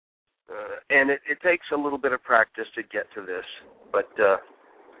and it takes a little bit of practice to get to this, but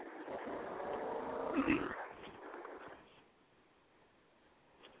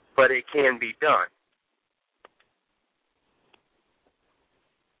it can be done.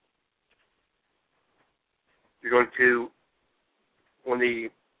 You're going to, when the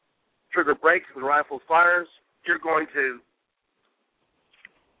trigger breaks and the rifle fires, you're going to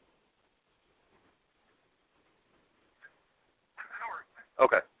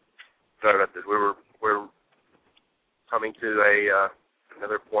okay. Sorry about this. We're coming to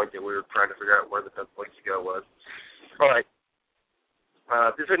another point that we were trying to figure out where the best place to go was. All right.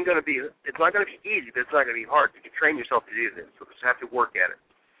 This isn't going to be. It's not going to be easy, but it's not going to be hard. You can train yourself to do this. So just have to work at it.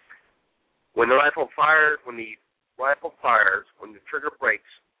 When the rifle fires, when the trigger breaks,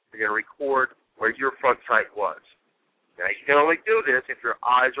 you're going to record where your front sight was. Now, you can only do this if your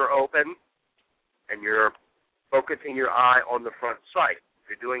eyes are open and you're focusing your eye on the front sight. If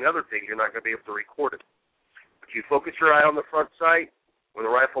you're doing other things, you're not going to be able to record it. But you focus your eye on the front sight. When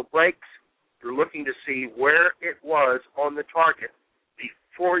the rifle breaks, you're looking to see where it was on the target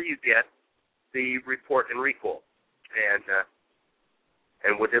before you get the report and recoil.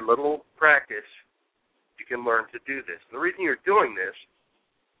 And with a little practice, you can learn to do this. The reason you're doing this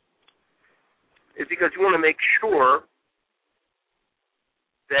is because you want to make sure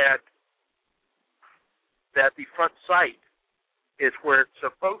that the front sight is where it's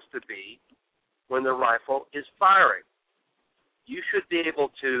supposed to be when the rifle is firing. You should be able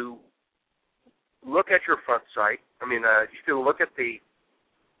to look at your front sight. You should look at the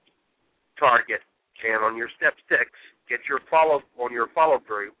target, and on your step sticks, get your follow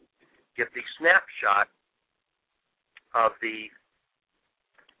through, get the snapshot of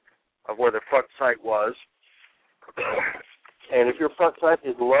where the front sight was. And if your front sight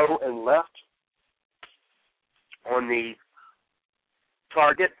is low and left on the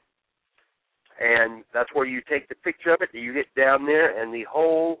target, and that's where you take the picture of it, you get down there and the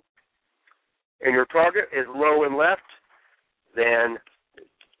hole in your target is low and left, then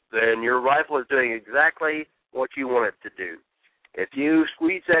your rifle is doing exactly what you want it to do. If you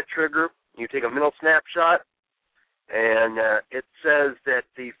squeeze that trigger, you take a mental snapshot, and it says that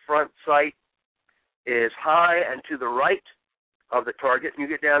the front sight is high and to the right of the target, and you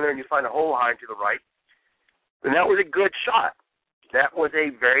get down there and you find a hole high and to the right, then that was a good shot. That was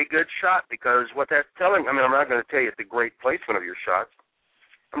a very good shot, because what that's telling, I'm not going to tell you it's a great placement of your shots.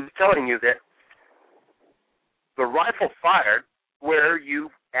 I'm just telling you that the rifle fired where you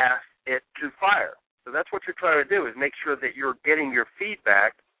asked it to fire. So that's what you're trying to do, is make sure that you're getting your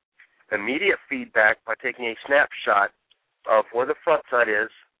feedback, immediate feedback, by taking a snapshot of where the front sight is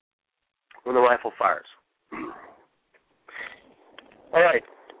when the rifle fires. All right,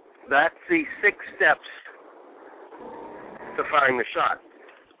 that's the 6 steps to firing the shot.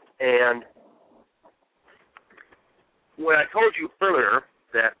 And when I told you earlier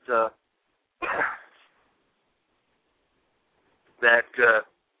that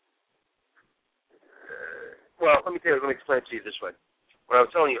let me explain it to you this way. When I was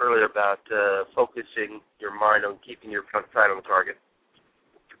telling you earlier about focusing your mind on keeping your front sight on the target,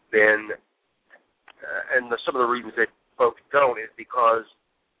 then some of the reasons that folks don't is because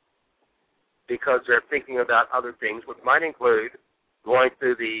they're thinking about other things, which might include going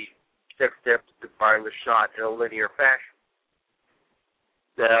through the 6 steps to firing the shot in a linear fashion.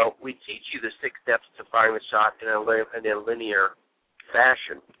 Now, we teach you the 6 steps to firing the shot in a linear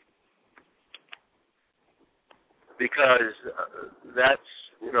fashion because that's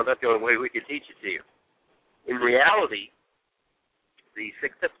the only way we can teach it to you. In reality, the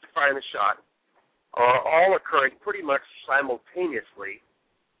 6 steps to firing the shot are all occurring pretty much simultaneously,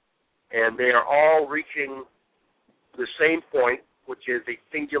 and they are all reaching the same point, which is a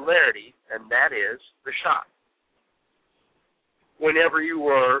singularity, and that is the shot. Whenever you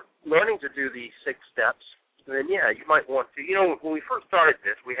were learning to do the 6 steps, then you might want to. When we first started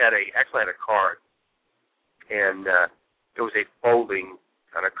this, we actually had a card, and it was a folding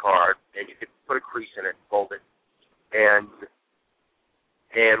kind of card, and you could put a crease in it, fold it, and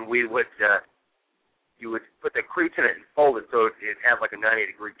we would you would put the crease in it and fold it so it had like a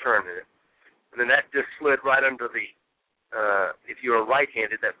 90-degree turn in it, and then that just slid right under the. If you were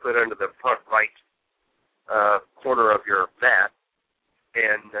right-handed, that slid under the front right corner of your mat,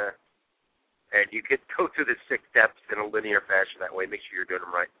 and you could go through the 6 steps in a linear fashion that way. Make sure you're doing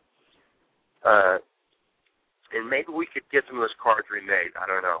them right. And maybe we could get some of those cards remade. I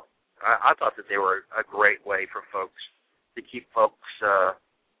don't know. I thought that they were a great way for folks to keep folks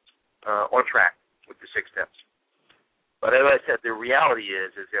on track with the 6 steps. But as I said, the reality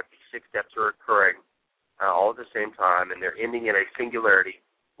is that the 6 steps are occurring all at the same time, and they're ending in a singularity,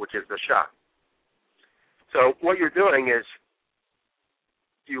 which is the shot. So what you're doing is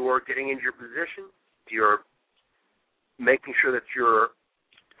you're getting into your position, you're making sure that your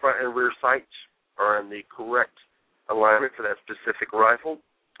front and rear sights are in the correct alignment for that specific rifle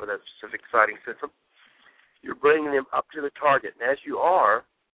or that specific sighting system. You're bringing them up to the target. And as you are,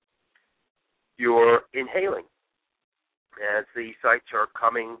 you're inhaling as the sights are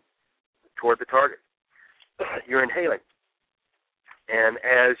coming toward the target. You're inhaling. And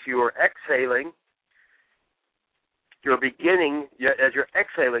as you're exhaling, as you're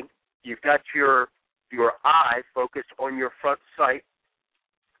exhaling, you've got your eye focused on your front sight,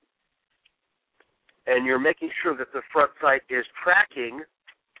 and you're making sure that the front sight is tracking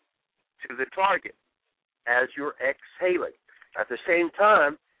to the target as you're exhaling. At the same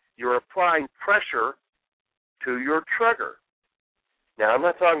time, you're applying pressure to your trigger. Now, I'm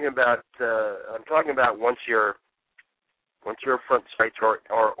not talking about. I'm talking about once your front sights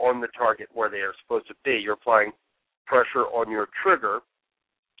are on the target where they are supposed to be, you're applying pressure on your trigger,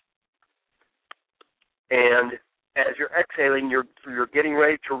 and as you're exhaling, you're getting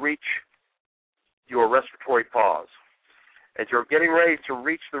ready to reach your respiratory pause. As you're getting ready to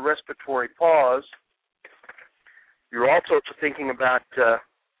reach the respiratory pause, you're also thinking about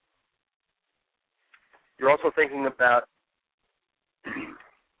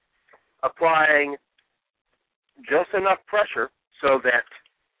applying just enough pressure so that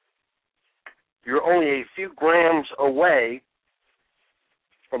you're only a few grams away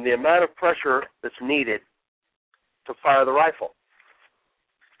from the amount of pressure that's needed to fire the rifle.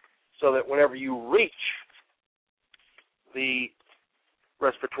 So that whenever you reach the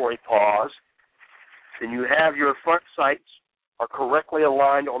respiratory pause, then you have your front sights are correctly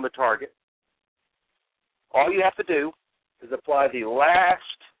aligned on the target. All you have to do is apply the last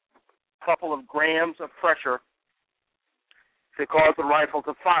couple of grams of pressure to cause the rifle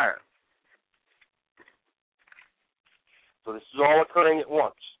to fire. So this is all occurring at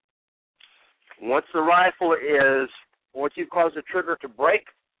once. Once you've caused the trigger to break,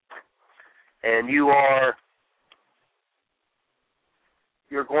 and you're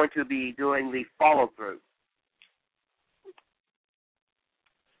going to be doing the follow-through.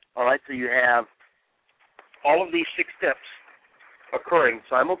 All right, so you have all of these 6 steps occurring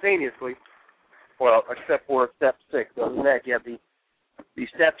simultaneously, well, except for step 6. Other than that, you have the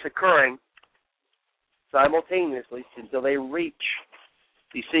steps occurring simultaneously until they reach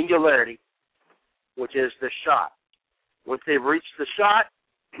the singularity, which is the shot. Once they've reached the shot,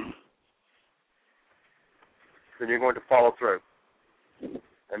 then you're going to follow through.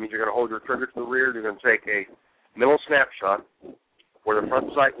 That means you're going to hold your trigger to the rear. You're going to take a mental snapshot where the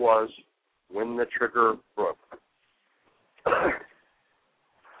front sight was when the trigger broke.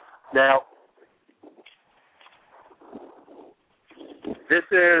 Now, this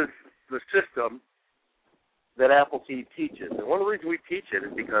is the system that Appleseed teaches. And one of the reasons we teach it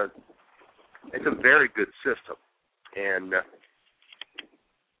is because it's a very good system. And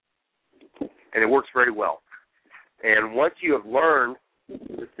it works very well. And once you have learned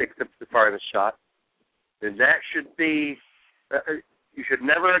the 6 steps to firing the shot, then that should be, you should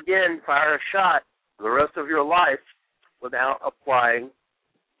never again fire a shot for the rest of your life without applying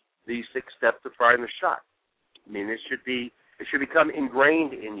these 6 steps to firing the shot. I mean, it should become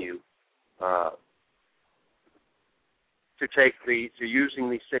ingrained in you to using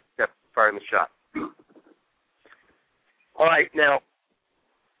these 6 steps to firing the shot. All right, now,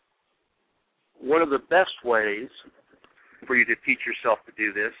 one of the best ways for you to teach yourself to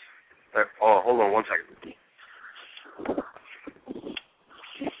do this, hold on one second.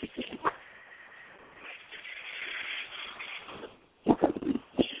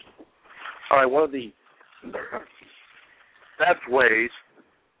 All right, one of the best ways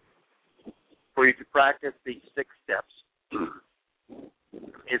for you to practice these 6 steps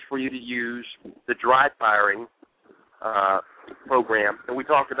is for you to use the dry firing program that we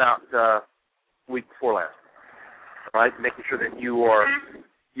talked about the week before last. All right, making sure that you are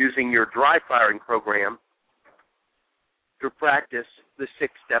using your dry firing program to practice the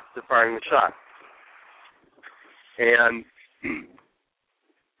 6 steps to firing the shot. And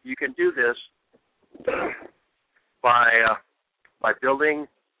you can do this by building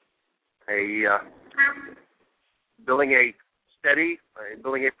a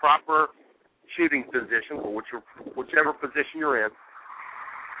proper shooting position, or whichever position you're in,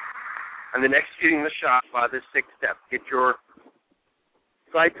 and then executing the shot by the 6 steps. Get your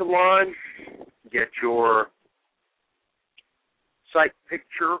sights aligned, get your sight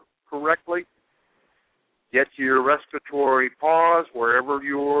picture correctly, get your respiratory pause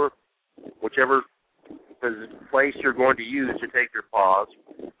whichever place you're going to use to take your pause,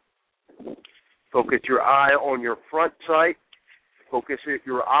 Focus your eye on your front sight. Focus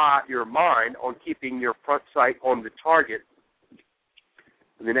your mind on keeping your front sight on the target.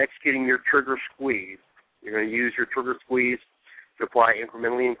 And then executing your trigger squeeze. You're going to use your trigger squeeze to apply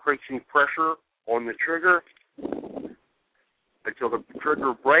incrementally increasing pressure on the trigger until the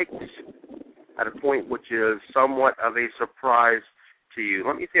trigger breaks at a point which is somewhat of a surprise to you.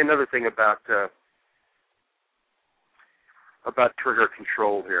 Let me say another thing about trigger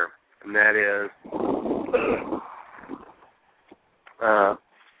control here, and that is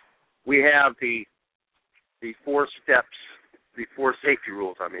we have the 4 steps, the 4 safety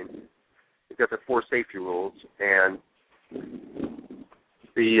rules. We've got the 4 safety rules, and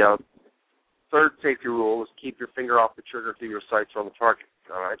the third safety rule is keep your finger off the trigger till your sights on the target.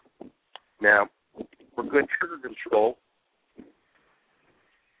 All right. Now, for good trigger control,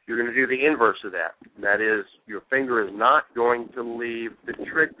 you're going to do the inverse of that. And that is, your finger is not going to leave the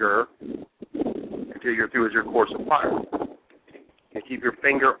trigger until you're through with your course of fire. You keep your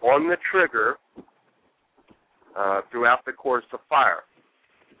finger on the trigger throughout the course of fire.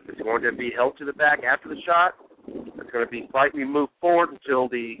 It's going to be held to the back after the shot. It's going to be slightly moved forward until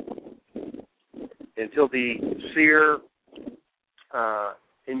the sear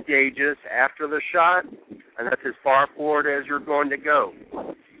engages after the shot, and that's as far forward as you're going to go.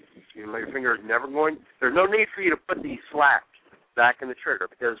 Your finger is never going. There's no need for you to put the slack back in the trigger,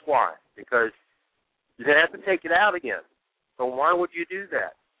 because why? Because you're going to have to take it out again. So why would you do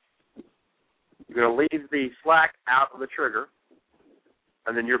that? You're going to leave the slack out of the trigger,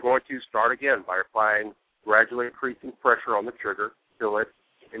 and then you're going to start again by applying gradually increasing pressure on the trigger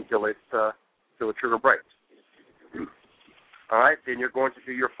until the trigger breaks. All right, then you're going to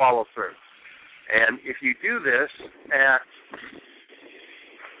do your follow through. And if you do this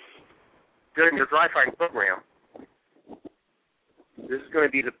during your dry firing program, this is going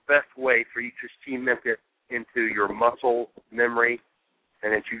to be the best way for you to cement it into your muscle memory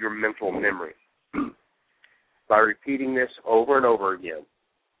and into your mental memory by repeating this over and over again.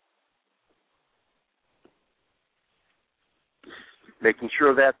 Making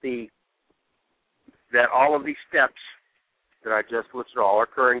sure that all of these steps that I just listed all are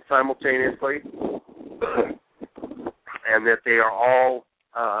occurring simultaneously, and that they are all,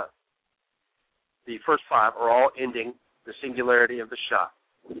 the first 5 are all ending the singularity of the shot.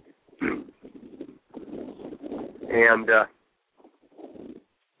 And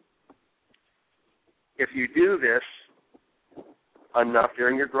if you do this enough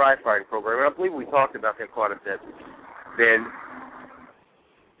during your dry firing program, and I believe we talked about that quite a bit, then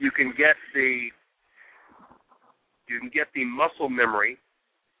you can get the muscle memory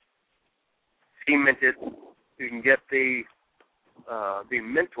cemented. You can get the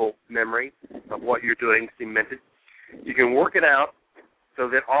mental memory of what you're doing cemented. You can work it out so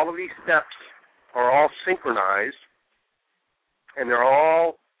that all of these steps are all synchronized and they're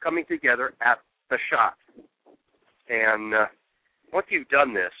all coming together at the shot. And once you've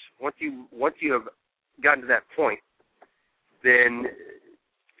done this, once you have gotten to that point, then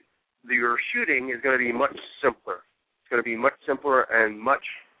your shooting is going to be much simpler. It's going to be much simpler and much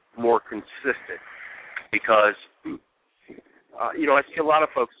more consistent because, I see a lot of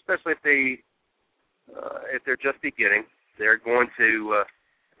folks, especially if they're just beginning, they're going to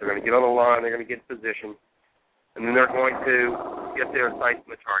get on the line, they're going to get in position, and then they're going to get their sights on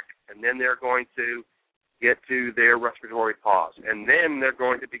the target, and then they're going to get to their respiratory pause, and then they're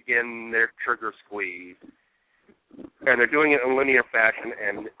going to begin their trigger squeeze, and they're doing it in linear fashion,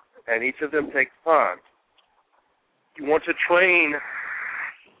 and each of them takes time. You want to train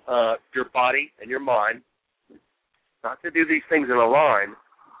your body and your mind not to do these things in a line,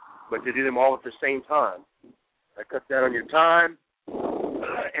 but to do them all at the same time. That cuts down on your time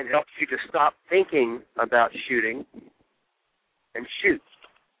and helps you to stop thinking about shooting and shoot.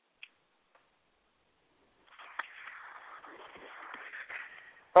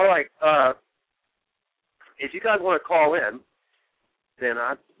 All right. If you guys want to call in, then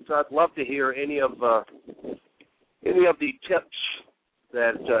I'd love to hear any of the tips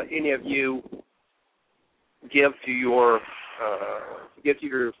that any of you give to your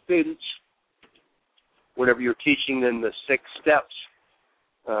students whenever you're teaching them the 6 steps,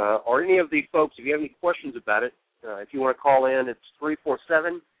 or any of the folks. If you have any questions about it, if you want to call in, it's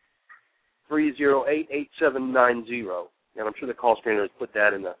 347-308-8790, and I'm sure the call screener has put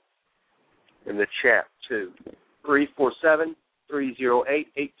that in the chat too.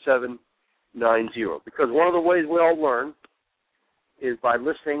 347-308-8790. Because one of the ways we all learn is by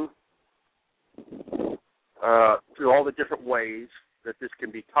listening to all the different ways that this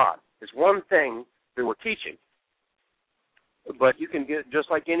can be taught. It's one thing that we're teaching, but you can get, just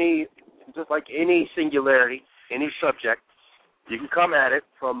like any just like any singularity, any subject, you can come at it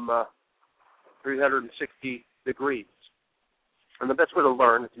from 360 degrees. And the best way to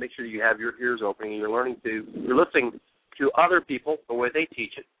learn is to make sure you have your ears open and you're listening to other people, the way they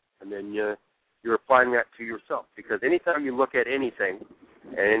teach it, and then you're applying that to yourself. Because anytime you look at anything,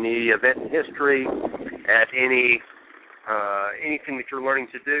 any event in history, at anything that you're learning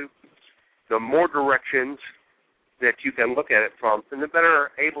to do, the more directions that you can look at it from, and the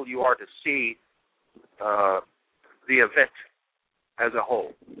better able you are to see the event as a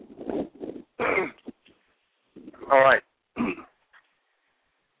whole. All right.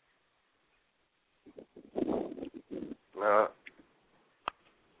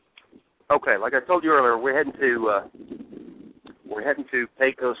 Okay, like I told you earlier, we're heading to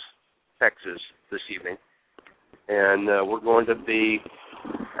Pecos, Texas this evening, and we're going to be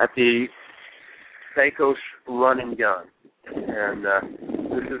at the Pecos Run and Gun, and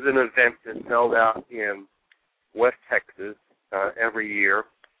this is an event that's held out in West Texas every year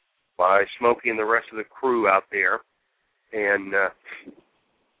by Smokey and the rest of the crew out there, and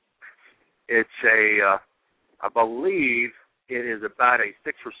it's I believe it is about a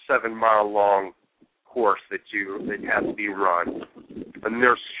 6 or 7 mile long course that has to be run, and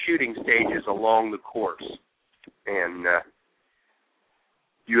there's shooting stages along the course, and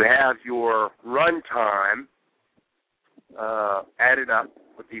you have your run time added up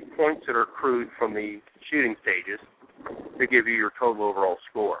with the points that are accrued from the shooting stages to give you your total overall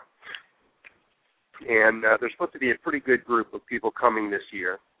score. And there's supposed to be a pretty good group of people coming this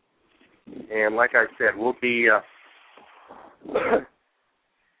year. And like I said, we'll be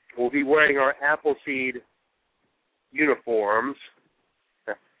wearing our Appleseed uniforms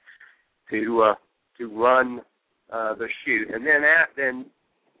to run the shoot, and then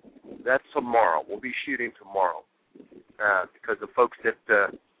that's tomorrow. We'll be shooting tomorrow because the folks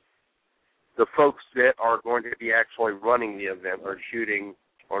that are going to be actually running the event are shooting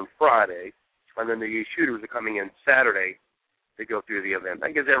on Friday, and then the shooters are coming in Saturday to go through the event.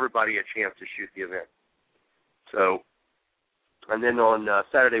 That gives everybody a chance to shoot the event. So, and then on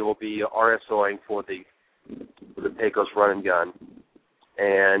Saturday we'll be RSOing for the Pecos Run and Gun,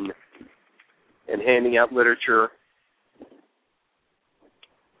 and handing out literature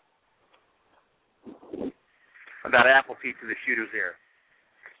about Appleseed to the shooters there.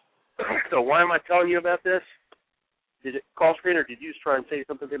 So why am I telling you about this? Did it call screen, or did you just try and say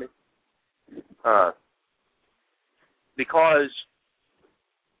something to me? Because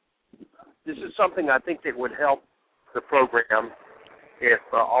this is something I think that would help the program if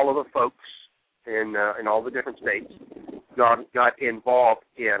all of the folks in all the different states got involved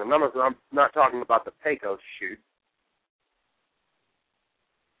in. And I'm not talking about the Pecos shoot.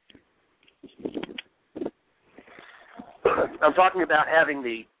 I'm talking about having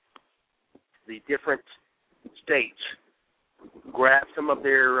the different states grab some of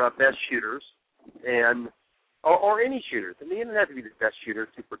their best shooters or any shooters. I mean, you don't have to be the best shooter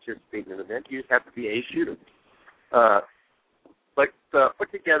to participate in an event. You just have to be a shooter. But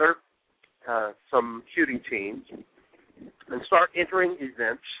put together some shooting teams and start entering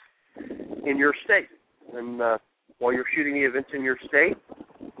events in your state. And while you're shooting the events in your state,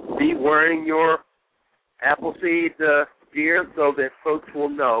 be wearing your Appleseed gear so that folks will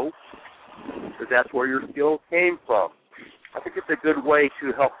know that that's where your skill came from. I think it's a good way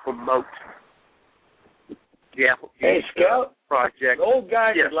to help promote the Appleseed Project. The old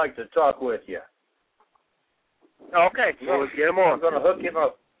guy Yes. would like to talk with you. Okay, so let's get him on. I'm going to hook him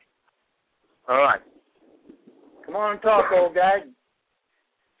up. All right. Come on and talk, old guy.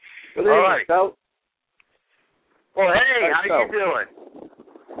 Good evening, All right. Scout. Well, hey, Hi, how you Scout. doing?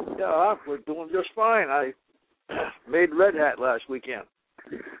 Yeah, we're doing just fine. I made Red Hat last weekend.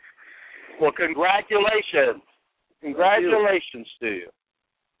 Well, congratulations. Congratulations to you.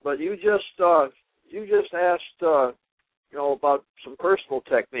 But you just asked, about some personal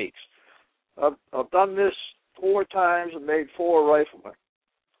techniques. I've done this 4 times and made 4 riflemen.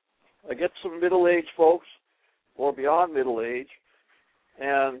 I get some middle-aged folks, or beyond middle age,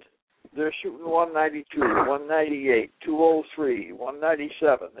 and they're shooting 192, 198, 203,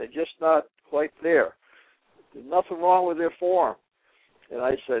 197. They're just not quite there. There's nothing wrong with their form. And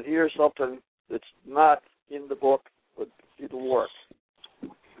I said, here's something that's not in the book, but it'll work.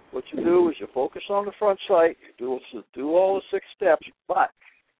 What you do is you focus on the front sight, do all the 6 steps, but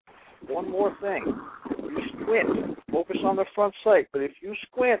one more thing, you squint, focus on the front sight, but if you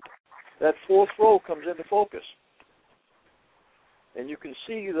squint, that 4th row comes into focus. And you can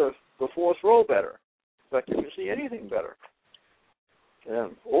see the 4th row better. In fact, you can see anything better.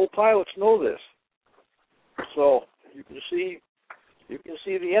 And old pilots know this. So you can see You can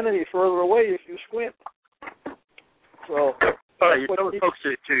see the enemy further away if you squint. So, you're telling folks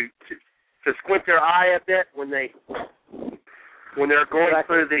to squint their eye a bit when they're going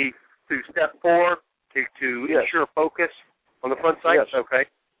through step 4 to ensure focus on the front sight. Yes. Okay.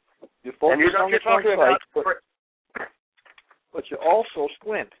 You focus on the front sight, but you also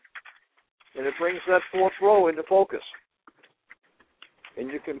squint, and it brings that fourth row into focus. And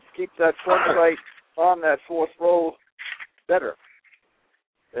you can keep that front sight on that fourth row better,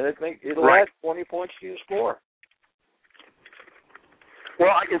 and it'll add 20 points to your score. Well,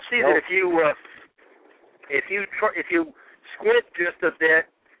 I can see that if you squint just a bit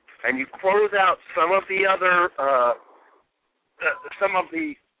and you close out some of the other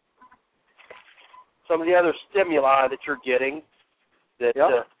stimuli that you're getting, that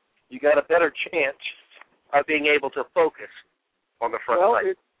you got a better chance of being able to focus on the front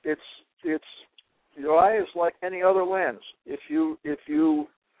sight. It's your eye is like any other lens. If you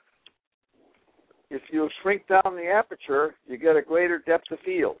shrink down the aperture, you get a greater depth of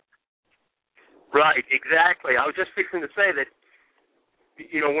field. Right, exactly. I was just fixing to say that,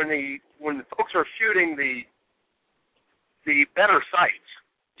 when the folks are shooting the better sights,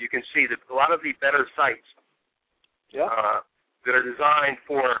 you can see that a lot of the better sights that are designed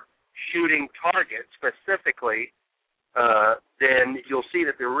for shooting targets specifically, then you'll see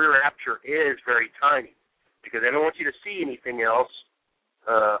that the rear aperture is very tiny because they don't want you to see anything else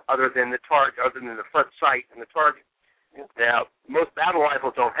other than the target, other than the front sight and the target. Yeah. Now, most battle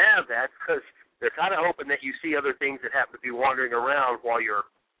rifles don't have that because they're kind of hoping that you see other things that happen to be wandering around while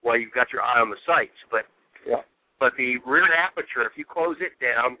you've got your eye on the sights. But the rear aperture, if you close it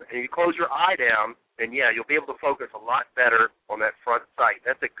down and you close your eye down, then you'll be able to focus a lot better on that front sight.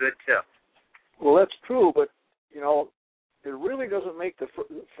 That's a good tip. Well, that's true, but it really doesn't make the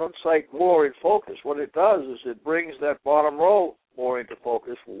front sight more in focus. What it does is it brings that bottom row more into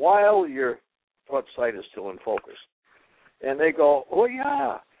focus while your front sight is still in focus. And they go, oh,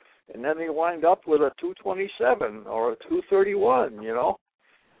 yeah. And then they wind up with a 227 or a 231,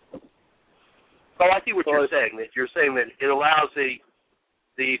 Oh, I see what you're saying. That you're saying that it allows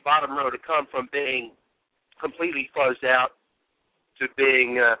the bottom row to come from being completely fuzzed out to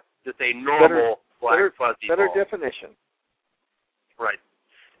being just a normal black fuzzy better ball. Definition. Right.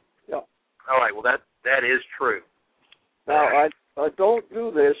 Yeah. All right. Well, that is true. Now, I don't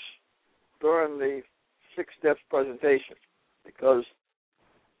do this during the SixSteps presentation because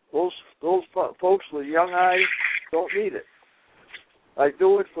those folks with young eyes don't need it. I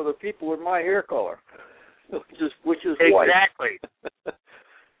do it for the people with my hair color, which is white. Exactly.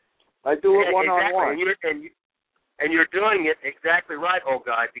 I do it one-on-one. And you're doing it exactly right, old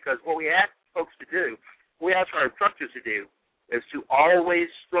guy, because what we ask folks to do, what we ask our instructors to do, is to always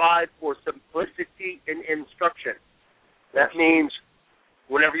strive for simplicity in instruction. That means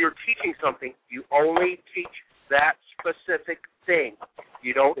whenever you're teaching something, you only teach that specific thing.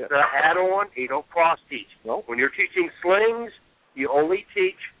 You don't add on, you don't cross-teach. Nope. When you're teaching slings, you only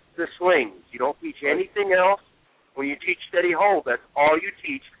teach the slings. You don't teach anything else. When you teach steady hold, that's all you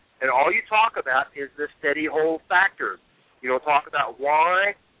teach, and all you talk about is the steady hold factors. You don't talk about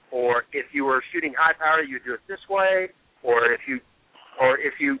why, or if you were shooting high power, you do it this way, or if you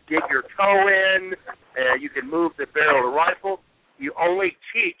dig your toe in, you can move the barrel of the rifle. You only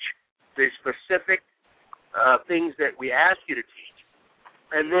teach the specific things that we ask you to teach,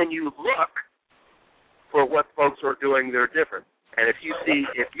 and then you look for what folks are doing that are different. And if you're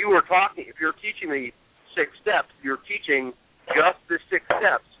teaching the 6 steps, you're teaching just the 6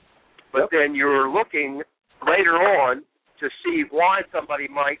 steps, but then you're looking later on to see why somebody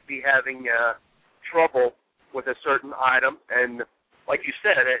might be having trouble with a certain item. And like you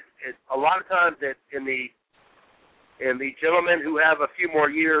said, a lot of times in the gentlemen who have a few more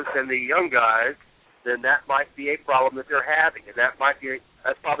years than the young guys, then that might be a problem that they're having, and that's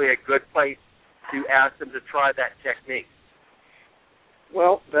probably a good place to ask them to try that technique.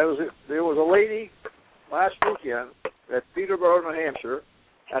 Well, there was a lady last weekend at Peterborough, New Hampshire,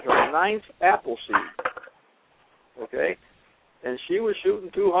 at her 9th Appleseed, okay? And she was shooting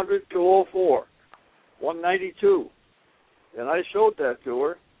 200, 204, 192. And I showed that to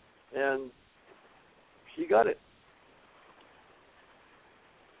her, and she got it.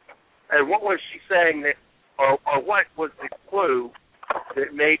 And what was she saying or what was the clue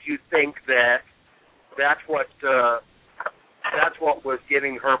that made you think that that's what was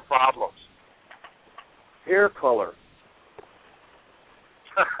giving her problems? Hair color.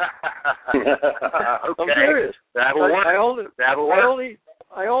 Okay. I'm serious. That'll work.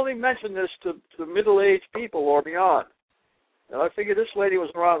 I only mention this to middle-aged people or beyond. And I figured this lady was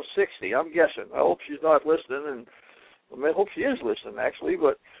around 60. I'm guessing. I hope she's not listening. I mean, I hope she is listening, actually,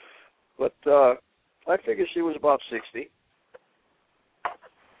 but I figure she was about 60.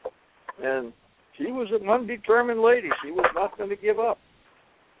 And she was an undetermined lady. She was not going to give up.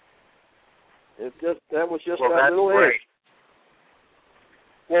 That was just that little great. age.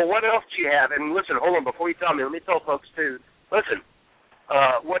 Well, what else do you have? And listen, hold on, before you tell me, let me tell folks too. Listen,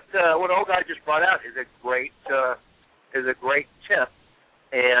 what old guy just brought out is a great tip.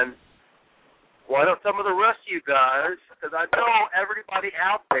 And why don't some of the rest of you guys, because I know everybody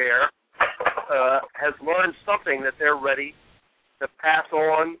out there has learned something that they're ready to pass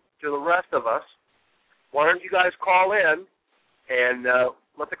on to the rest of us. Why don't you guys call in and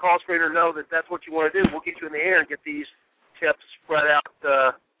let the call screener know that that's what you want to do. We'll get you in the air and get these tips spread out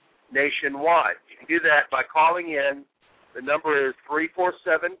nationwide. You can do that by calling in. The number is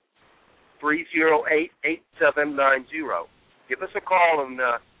 347-308-8790. Give us a call and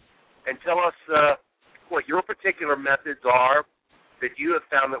tell us what your particular methods are that you have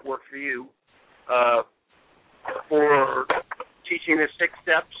found that work for you for teaching the 6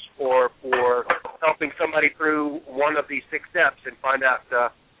 steps or for helping somebody through one of these 6 steps and find out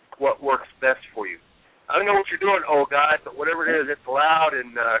what works best for you. I don't know what you're doing, old guy, but whatever it is, it's loud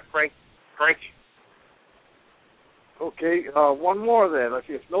and cranky. Okay, one more then.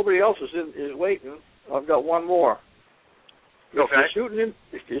 If nobody else is waiting, I've got one more. Okay. If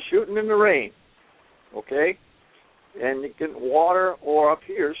you're shooting in the rain, okay, and you get water or up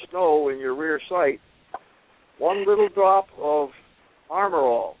here snow in your rear sight, one little drop of Armor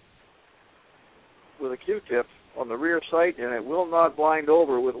All with a Q-tip on the rear sight, and it will not blind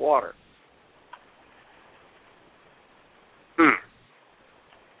over with water.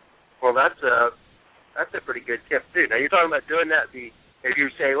 Well, that's a pretty good tip too. Now you're talking about doing that. If you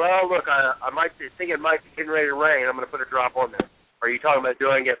say, well, look, I might think it might be getting ready to rain, I'm going to put a drop on there. Or are you talking about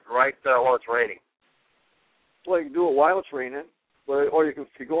doing it right while it's raining? Well, you can do it while it's raining, or if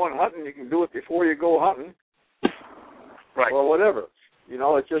you're going hunting, you can do it before you go hunting. Right. Or whatever. You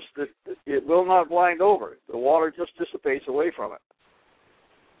know, it will not blind over. The water just dissipates away from it.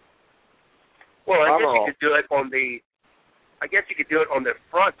 Well, I guess you could do it on the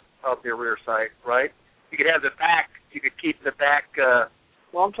front of the rear sight, right? You could have the back. You could keep the back.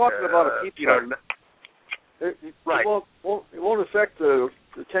 Well, I'm talking about a peep sight. Right. It won't affect the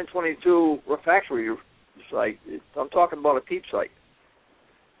 1022 refractory sight. I'm talking about a peep sight.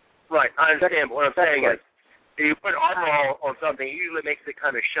 Right. I understand. But what I'm saying is, if you put Armor on something, it usually makes it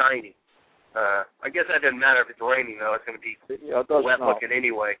kind of shiny. I guess that doesn't matter if it's raining, though. It's going to be wet looking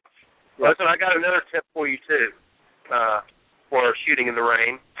anyway. Yeah. Listen, I got another tip for you, too, for shooting in the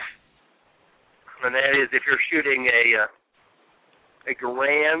rain. And that is if you're shooting a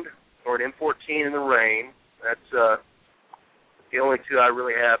Garand or an M14 in the rain, that's the only two I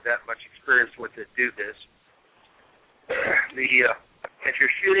really have that much experience with that do this. If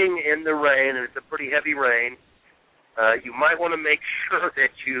you're shooting in the rain, and it's a pretty heavy rain, you might want to make sure that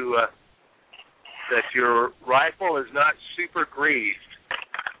that your rifle is not super greased,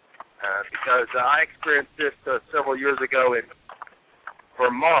 because I experienced this several years ago in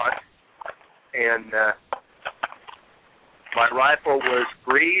Vermont, and my rifle was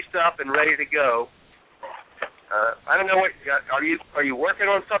greased up and ready to go. I don't know what are you working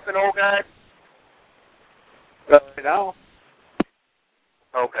on something, old guy? Now.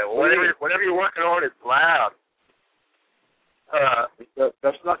 Okay, well, whatever you're working on is loud.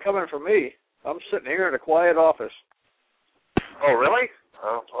 That's not coming from me. I'm sitting here in a quiet office. Oh, really?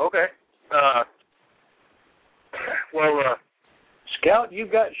 Oh, okay. Scout,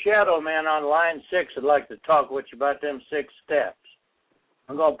 you've got Shadow Man on line 6. I'd like to talk with you about them 6 steps.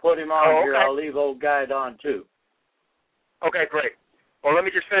 I'm going to put him on here. I'll leave old guide on, too. Okay, great. Well, let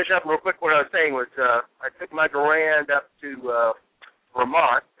me just finish up real quick. What I was saying was I took my Garand up to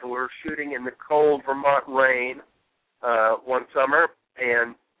Vermont, and we were shooting in the cold Vermont rain one summer,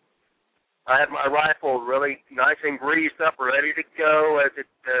 and I had my rifle really nice and greased up, ready to go as it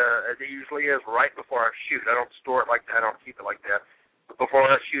usually is right before I shoot. I don't store it like that. I don't keep it like that. But before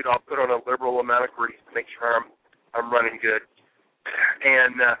I shoot, I'll put on a liberal amount of grease to make sure I'm running good.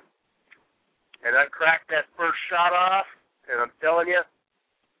 And I cracked that first shot off, and I'm telling you,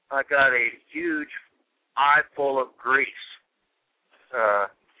 I got a huge eye full of grease.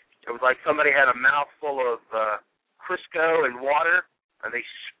 It was like somebody had a mouthful of Crisco and water, and they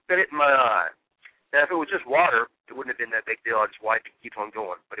spit it in my eye. Now, if it was just water, it wouldn't have been that big deal. I just wiped it and keep on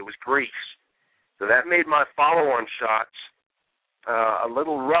going. But it was grease. So that made my follow-on shots a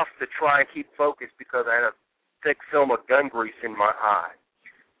little rough to try and keep focused because I had a thick film of gun grease in my eye.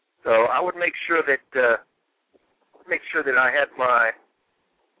 So I would make sure that I had my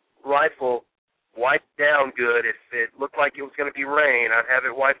rifle wiped down down good. If it looked like it was going to be rain, I'd have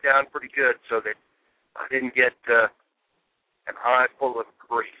it wiped down pretty good so that I didn't get an eye full of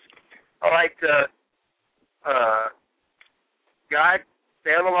grease. All right, Guy,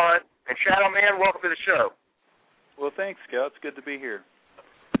 stay on the line. And Shadow Man, welcome to the show. Well, thanks, Scout. It's good to be here.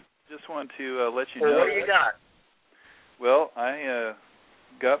 Just wanted to let you know. Well, what do you got? Well, I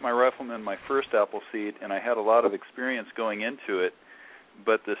got my rifleman my first Appleseed, and I had a lot of experience going into it.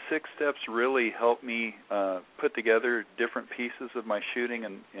 But the SixSteps really helped me put together different pieces of my shooting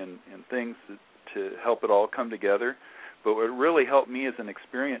and things to help it all come together. But what really helped me as an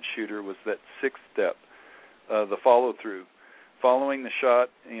experienced shooter was that SixStep, the follow-through. Following the shot,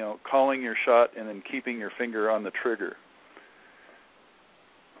 calling your shot, and then keeping your finger on the trigger.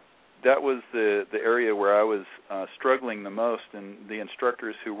 That was the area where I was struggling the most, and the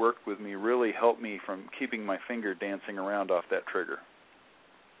instructors who worked with me really helped me from keeping my finger dancing around off that trigger.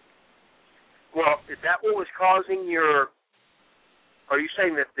 Well, is that what was causing your... Are you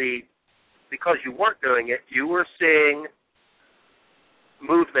saying that because you weren't doing it, you were seeing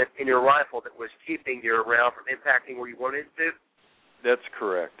movement in your rifle that was keeping your round from impacting where you wanted it to? That's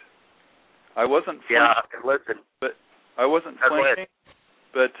correct. I wasn't flinching. Yeah, and listen. But I wasn't flinching.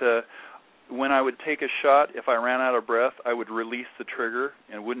 But when I would take a shot, if I ran out of breath, I would release the trigger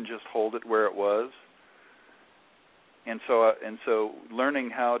and wouldn't just hold it where it was. And so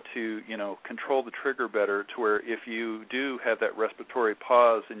learning how to, control the trigger better to where if you do have that respiratory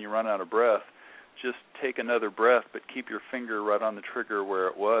pause and you run out of breath, just take another breath, but keep your finger right on the trigger where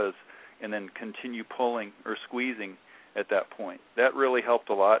it was, and then continue pulling or squeezing at that point. That really helped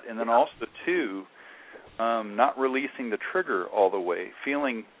a lot. And then also, too, not releasing the trigger all the way,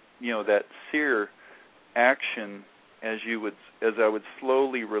 feeling, that sear action as I would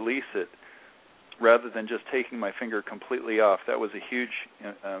slowly release it, rather than just taking my finger completely off. That was a huge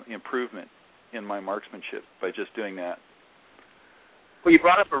improvement in my marksmanship by just doing that. Well, you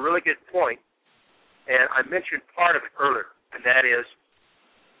brought up a really good point, and I mentioned part of it earlier, and that is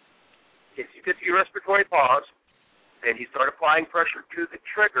if you get to your respiratory pause and you start applying pressure to the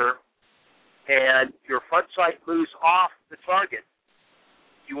trigger and your front sight moves off the target,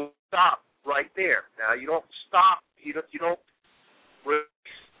 you won't stop right there. Now, you don't stop. You don't release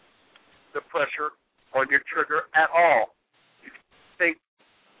the pressure on your trigger at all. You stay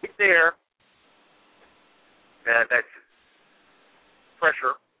right there, and that's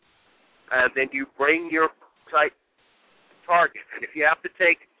pressure, and then you bring your sight to target. And if you have to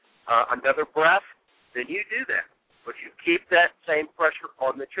take another breath, then you do that. But you keep that same pressure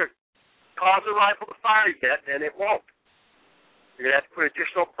on the trigger. Cause the rifle to fire yet, then it won't. You're going to have to put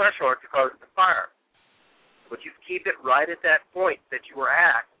additional pressure on it to cause it to fire. But you keep it right at that point that you were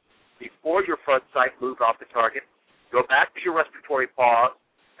at before your front sight moved off the target. Go back to your respiratory pause,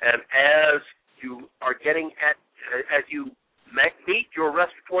 and as you are as you meet your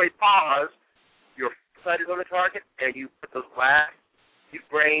respiratory pause, your sight is on the target, and you put those last few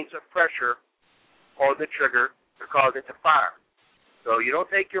grains of pressure on the trigger to cause it to fire. So you don't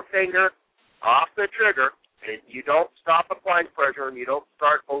take your finger off the trigger, and you don't stop applying pressure, and you don't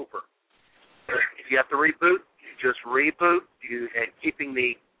start over. If you have to reboot, you just reboot, and keeping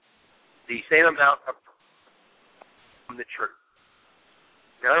the same amount of from the trigger.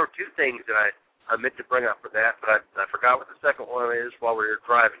 Now, there were two things that I meant to bring up for that, but I forgot what the second one is while we were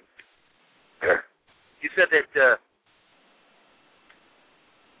driving. You said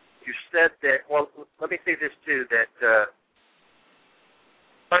that, well, let me say this too, that,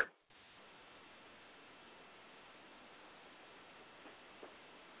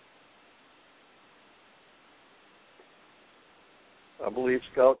 I believe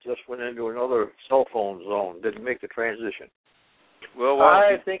Scout just went into another cell phone zone, didn't make the transition. Well,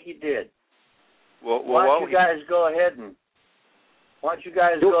 I think he did. Well, why don't you guys go ahead and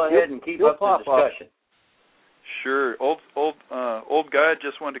keep up the discussion? Sure. Old guy,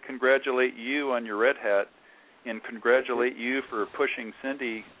 just wanted to congratulate you on your red hat and congratulate you for pushing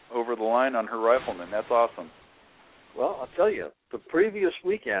Cindy over the line on her rifleman. That's awesome. Well, I'll tell you, the previous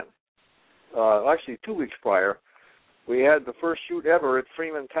weekend, actually 2 weeks prior, we had the first shoot ever at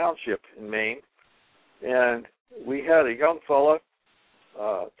Freeman Township in Maine, and we had a young fella,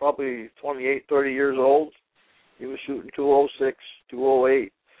 probably 28, 30 years old. He was shooting 206,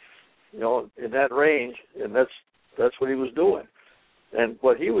 208, in that range, and that's what he was doing.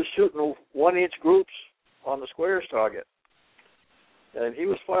 But he was shooting 1-inch groups on the squares target, and he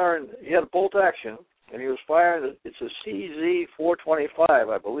was firing. He had a bolt action, and he was firing. It's a CZ-425,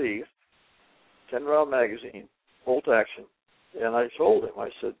 I believe, 10-round magazine, bolt action. And I told him, I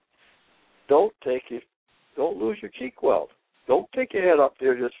said, don't lose your cheek weld. Don't take your head up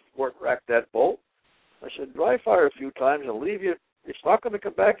there, just rack that bolt. I said, dry fire a few times and leave you. It's not going to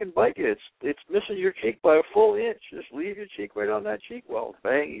come back and bite you. It's missing your cheek by a full inch. Just leave your cheek right on that cheek well.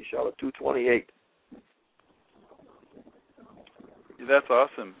 Bang, he shot a 228. That's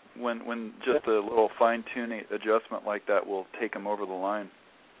awesome. When just a little fine-tuning adjustment like that will take him over the line.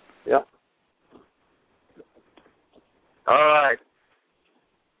 Yep. All right.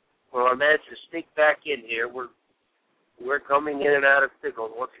 Well, I managed to sneak back in here. We're coming in and out of signal.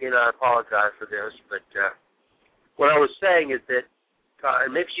 Once again, I apologize for this, but what I was saying is that,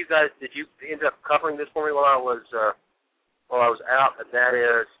 and maybe you guys, did you end up covering this for me while I was out? And that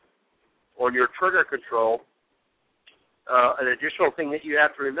is, on your trigger control, an additional thing that you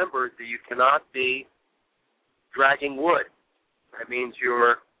have to remember is that you cannot be dragging wood. That means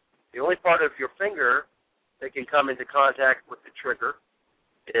the only part of your finger that can come into contact with the trigger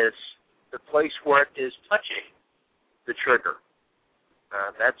is the place where it is touching the trigger.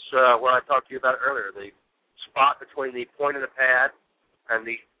 That's what I talked to you about earlier, the spot between the point of the pad and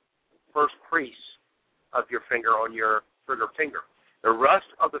the first crease of your finger on your trigger finger. The rest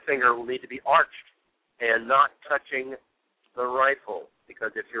of the finger will need to be arched and not touching the rifle,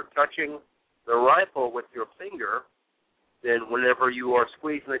 because if you're touching the rifle with your finger, then whenever you are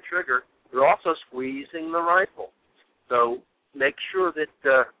squeezing the trigger, you're also squeezing the rifle. So make sure that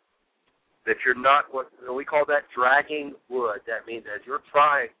you're not, what we call that, dragging wood. That means as you're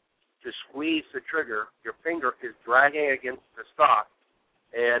trying to squeeze the trigger, your finger is dragging against the stock.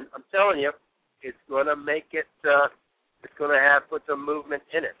 And I'm telling you, it's going to make it, it's going to put some movement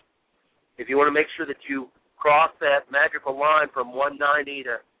in it. If you want to make sure that you cross that magical line from 190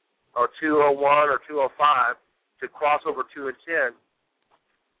 or 201 or 205 to cross over 2 and 10,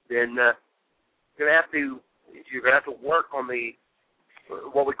 then you're going to have to work on the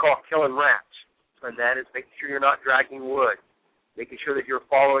what we call killing rats, and that is making sure you're not dragging wood, making sure that you're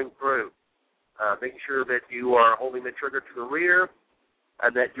following through, making sure that you are holding the trigger to the rear,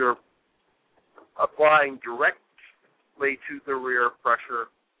 and that you're applying directly to the rear pressure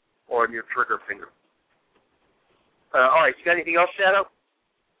on your trigger finger. All right, you got anything else, Shadow?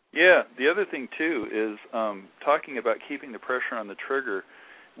 Yeah, the other thing, too, is talking about keeping the pressure on the trigger.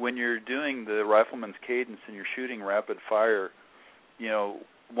 When you're doing the rifleman's cadence and you're shooting rapid fire, you know,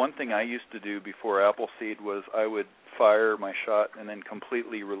 one thing I used to do before Appleseed was I would fire my shot and then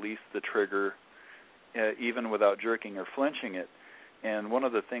completely release the trigger, even without jerking or flinching it. And one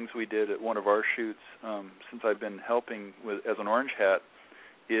of the things we did at one of our shoots, since I've been helping as an orange hat,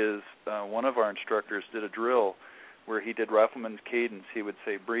 is one of our instructors did a drill where he did rifleman's cadence. He would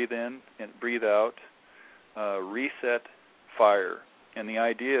say, breathe in and breathe out, reset, fire. And the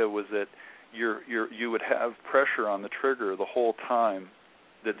idea was that you would have pressure on the trigger the whole time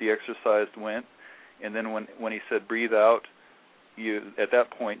that the exercise went, and then when he said breathe out, at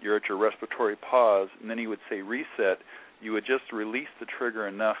that point you're at your respiratory pause, and then he would say reset. You would just release the trigger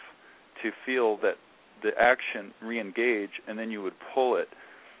enough to feel that the action re-engage, and then you would pull it.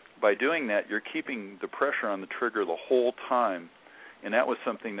 By doing that, you're keeping the pressure on the trigger the whole time, and that was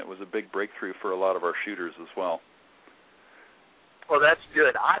something that was a big breakthrough for a lot of our shooters as well. Well, that's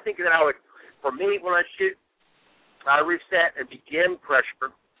good. I think that for me, when I shoot, I reset and begin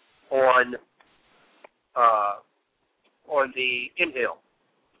pressure on the inhale.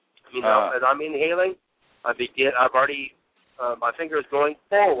 You know, as I'm inhaling, I've already, my finger is going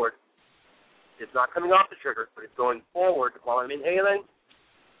forward. It's not coming off the trigger, but it's going forward while I'm inhaling.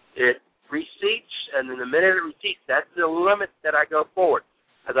 It reseats, and then the minute it reseats, that's the limit that I go forward.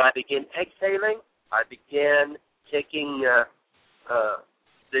 As I begin exhaling, I begin taking,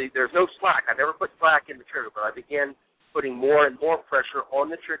 there's no slack. I never put slack in the trigger, but I begin putting more and more pressure on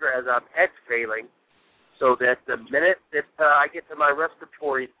the trigger as I'm exhaling, so that the minute that I get to my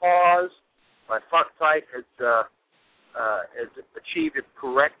respiratory pause, my front sight has achieved its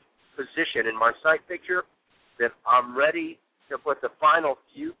correct position in my sight picture, that I'm ready to put the final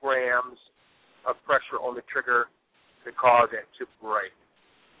few grams of pressure on the trigger to cause it to break.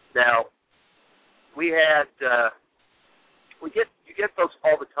 Now, you get folks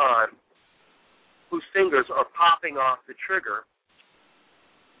all the time whose fingers are popping off the trigger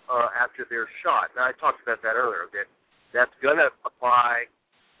after they're shot. Now, I talked about that earlier, that's going to apply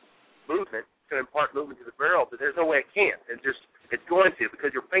movement, it's going to impart movement to the barrel, but there's no way it can't. It's going to,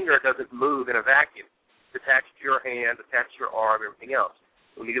 because your finger doesn't move in a vacuum. It's attached to your hand, attached to your arm, everything else.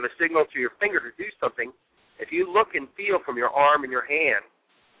 When you give a signal to your finger to do something, if you look and feel from your arm and your hand,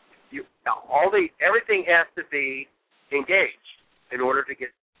 everything has to be engaged in order to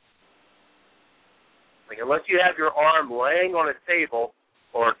get. Like, unless you have your arm laying on a table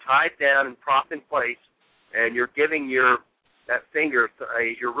or tied down and propped in place, and you're giving that finger,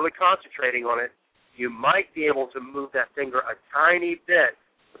 you're really concentrating on it, you might be able to move that finger a tiny bit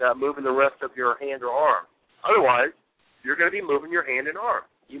without moving the rest of your hand or arm. Otherwise, you're going to be moving your hand and arm.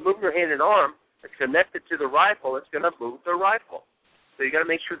 You move your hand and arm, it's connected to the rifle, it's going to move the rifle. So you got to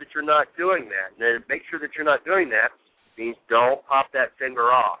make sure that you're not doing that. And then make sure that you're not doing that means don't pop that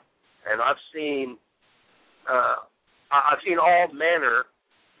finger off. And I've seen all manner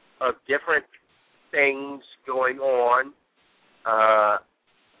of different things going on,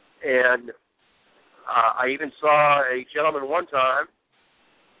 and I even saw a gentleman one time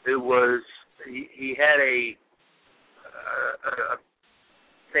who was he had a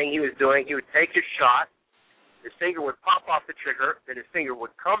thing he was doing. He would take his shot, his finger would pop off the trigger, then his finger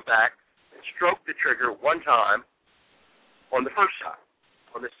would come back and stroke the trigger one time on the first shot.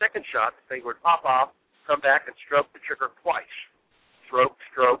 On the second shot, the finger would pop off, come back and stroke the trigger twice.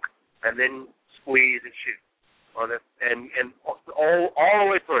 Stroke, and then squeeze and shoot on it, and all the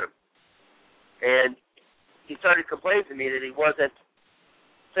way through. And he started complaining to me that he wasn't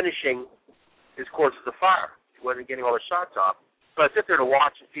finishing his courses of fire. He wasn't getting all the shots off. So I sit there to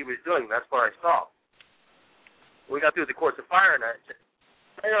watch and see what he's doing. That's what I saw. We got through the course of fire, and I said,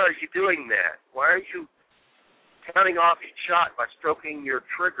 why are you doing that? Why are you counting off each shot by stroking your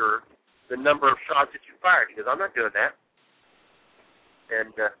trigger the number of shots that you fired? He goes, I'm not doing that.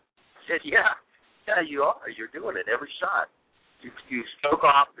 And I said, yeah, you are. You're doing it every shot. You stroke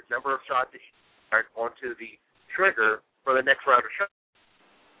off the number of shots that you fired onto the trigger for the next round of shots.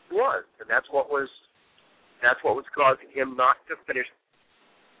 It was, and that's what was causing him not to finish.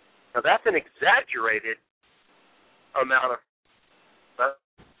 Now that's an exaggerated amount of,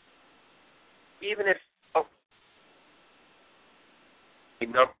 even if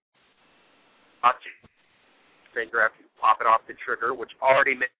finger after you pop it off the trigger, which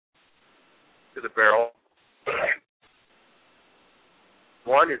already made to the barrel.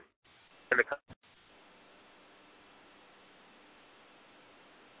 One is in the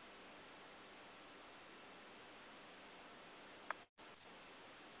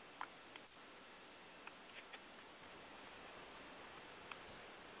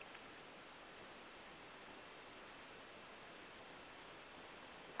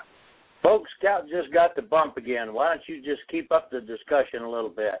Folks, Scout just got the bump again. Why don't you just keep up the discussion a little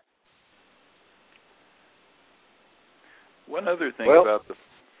bit? One other thing about the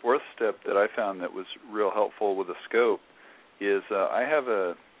fourth step that I found that was real helpful with a scope is I have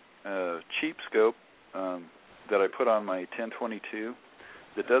a cheap scope that I put on my 1022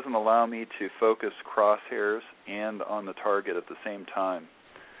 that doesn't allow me to focus crosshairs and on the target at the same time.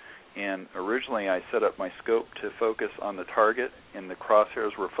 And originally I set up my scope to focus on the target, and the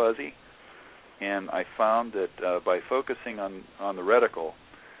crosshairs were fuzzy. And I found that by focusing on the reticle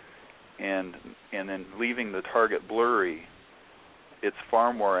and then leaving the target blurry, it's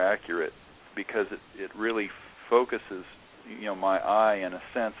far more accurate because it really focuses, my eye in a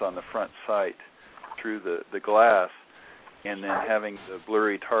sense on the front sight through the glass, and then having the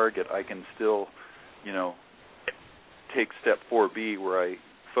blurry target, I can still, take step 4B where I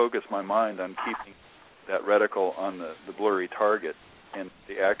focus my mind on keeping that reticle on the blurry target, and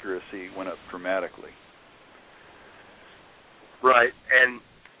the accuracy went up dramatically. Right, and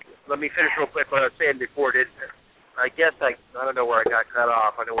let me finish real quick what I was saying before. I guess I don't know where I got cut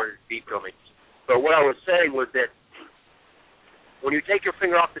off. I know where it beeped on me. But what I was saying was that when you take your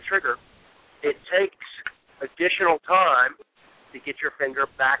finger off the trigger, it takes additional time to get your finger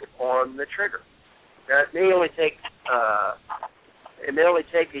back on the trigger. Now, it may only take a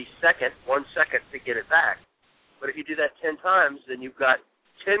second, 1 second to get it back. But if you do that 10 times, then you've got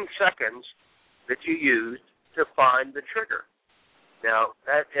 10 seconds that you used to find the trigger. Now,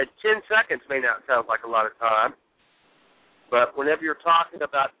 at 10 seconds may not sound like a lot of time, but whenever you're talking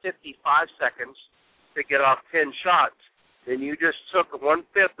about 55 seconds to get off 10 shots, then you just took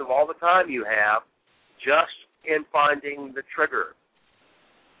 1/5 of all the time you have just in finding the trigger.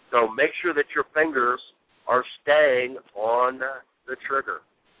 So make sure that your fingers are staying on the trigger.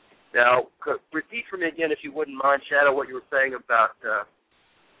 Now, repeat for me again, if you wouldn't mind, Shadow, what you were saying about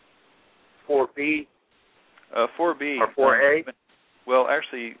 4B? 4B. Or 4A? Well,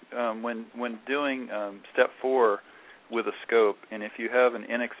 actually, when doing step 4 with a scope, and if you have an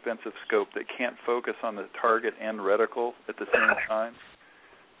inexpensive scope that can't focus on the target and reticle at the same time,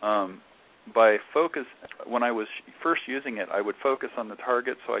 when I was first using it, I would focus on the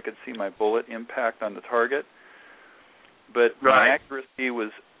target so I could see my bullet impact on the target, but my accuracy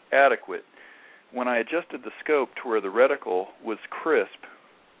was adequate. When I adjusted the scope to where the reticle was crisp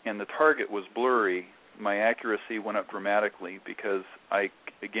and the target was blurry, my accuracy went up dramatically because I,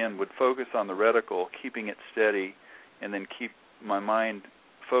 again, would focus on the reticle, keeping it steady, and then keep my mind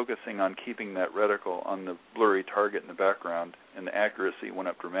focusing on keeping that reticle on the blurry target in the background, and the accuracy went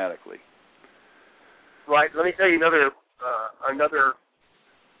up dramatically. Right. Let me tell you another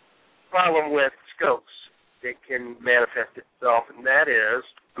problem with scopes that can manifest itself, and that is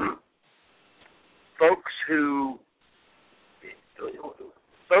folks who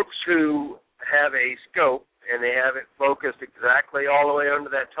have a scope and they have it focused exactly all the way under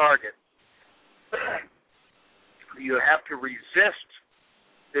that target. You have to resist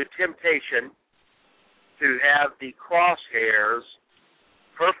the temptation to have the crosshairs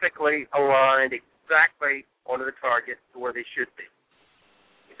perfectly aligned exactly onto the target to where they should be.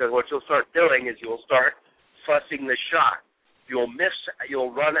 Because what you'll start doing is you'll start fussing the shot.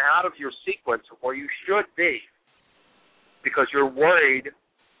 You'll run out of your sequence of where you should be because you're worried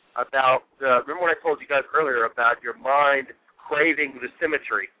about, remember what I told you guys earlier about your mind craving the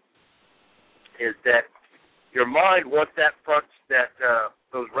symmetry, is that your mind wants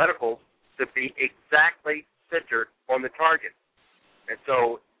those reticles to be exactly centered on the target. And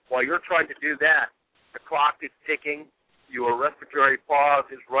so while you're trying to do that, the clock is ticking, your respiratory pause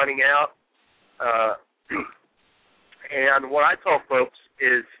is running out. And what I tell folks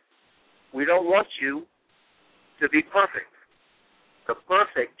is we don't want you to be perfect. The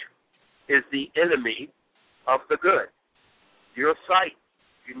perfect is the enemy of the good. Your sight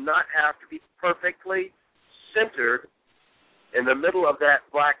do not have to be perfectly centered in the middle of that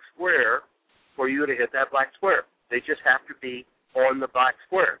black square for you to hit that black square. They just have to be on the black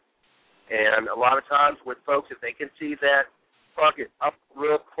square. And a lot of times with folks, if they can see that target up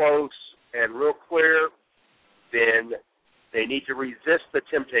real close and real clear, then they need to resist the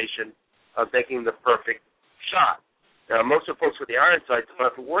temptation of making the perfect shot. Now, most of the folks with the iron sights don't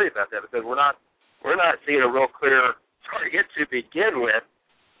have to worry about that because we're not seeing a real clear target to begin with.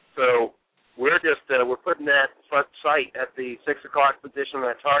 So we're putting that front sight at the 6 o'clock position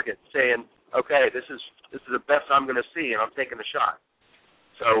on that target, saying, okay, this is the best I'm going to see, and I'm taking the shot.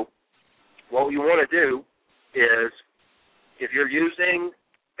 So what you want to do is, if you're using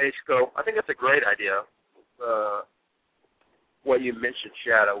a scope, I think that's a great idea. What you mentioned,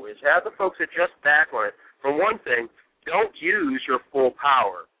 Shadow, is have the folks adjust back on it. For one thing, don't use your full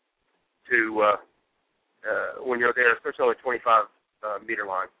power to when you're there, especially on the 25-meter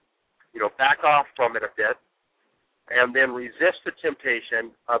line. Back off from it a bit, and then resist the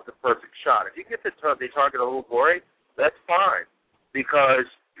temptation of the perfect shot. If you get the target a little blurry, that's fine, because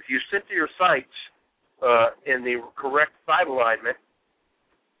if you center your sights in the correct sight alignment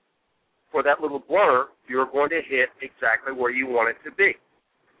for that little blur, you're going to hit exactly where you want it to be.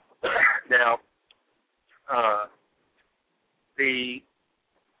 Now, as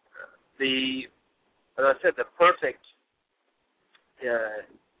I said, the perfect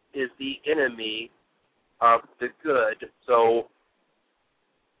is the enemy of the good. So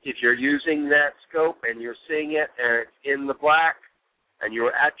if you're using that scope and you're seeing it and it's in the black and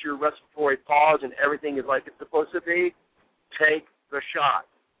you're at your respiratory pause and everything is like it's supposed to be, take the shot.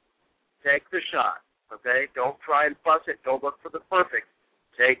 Take the shot, okay? Don't try and fuss it. Don't look for the perfect.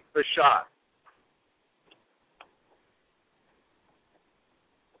 Take the shot.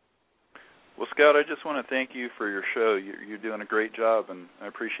 Well, Scout, I just want to thank you for your show. You're doing a great job, and I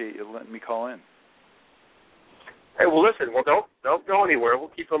appreciate you letting me call in. Hey, well, listen. Well, don't go anywhere. We'll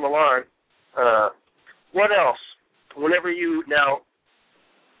keep on the line. What else? Whenever you're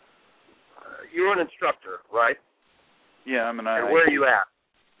an instructor, right? Yeah, I'm an IIT. And where are you at?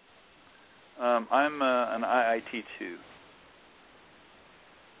 I'm an IIT2.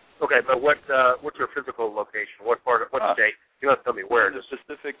 Okay, but what's your physical location? What state? You don't have to tell me where. The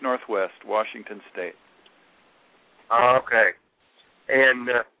Pacific Northwest, Washington State. Okay. And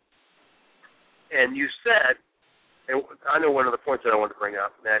you said, and I know one of the points that I wanted to bring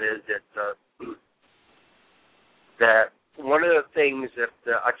up, and that is that one of the things that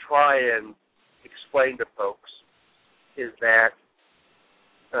I try and explain to folks is that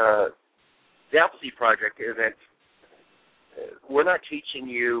the Appleseed Project isn't, we're not teaching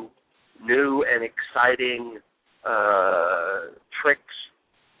you new and exciting tricks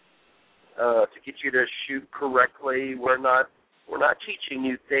to get you to shoot correctly. We're not teaching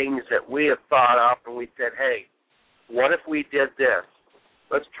you things that we have thought up and we said, hey, what if we did this?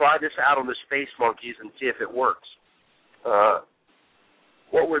 Let's try this out on the space monkeys and see if it works.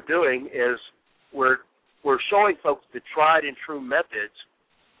 What we're doing is we're showing folks the tried and true methods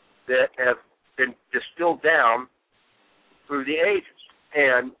that have been distilled down through the ages.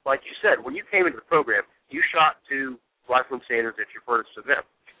 And like you said, when you came into the program, you shot to rifling standards at your first event,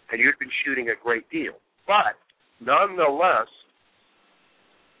 and you'd been shooting a great deal. But nonetheless,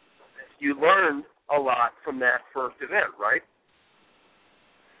 you learned a lot from that first event, right?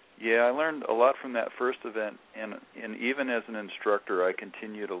 Yeah, I learned a lot from that first event, and even as an instructor, I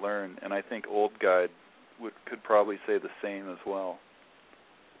continue to learn, and I think Old Guide could probably say the same as well.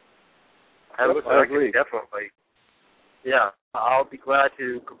 I agree. Definitely. Yeah, I'll be glad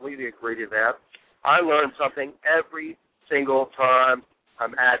to completely agree to that. I learn something every single time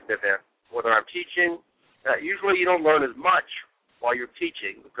I'm at an event, whether I'm teaching. Usually you don't learn as much while you're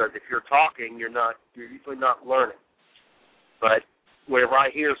teaching, because if you're talking, you're usually not learning. But whenever I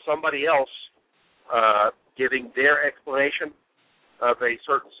hear somebody else giving their explanation of a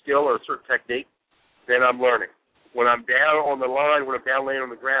certain skill or a certain technique, then I'm learning. When I'm down on the line, when I'm down laying on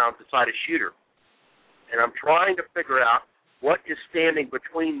the ground beside a shooter, and I'm trying to figure out what is standing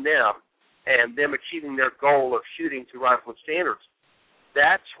between them and them achieving their goal of shooting to rifle standards,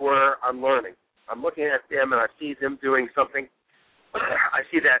 that's where I'm learning. I'm looking at them and I see them doing something. I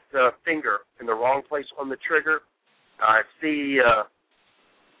see that finger in the wrong place on the trigger. I see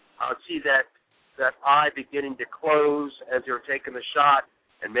that eye beginning to close as they're taking the shot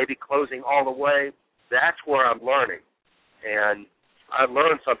and maybe closing all the way. That's where I'm learning. And I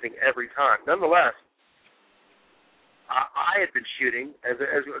learn something every time. Nonetheless, I had been shooting, as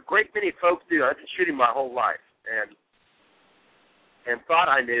a great many folks do. I've been shooting my whole life and thought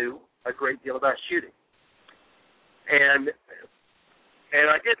I knew a great deal about shooting. And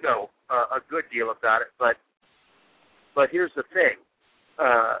I did know a good deal about it, but here's the thing.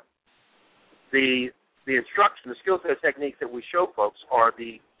 The instruction, the skills and techniques that we show folks are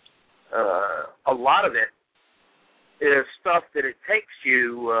a lot of it is stuff that it takes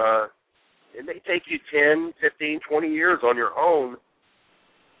you, it may take you 10, 15, 20 years on your own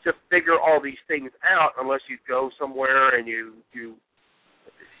to figure all these things out, unless you go somewhere and you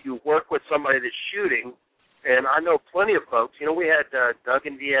work with somebody that's shooting. And I know plenty of folks. You know, we had Doug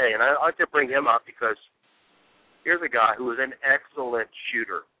in VA, and I like to bring him up because here's a guy who was an excellent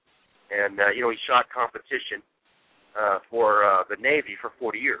shooter. And, he shot competition for the Navy for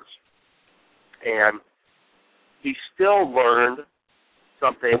 40 years. And he still learned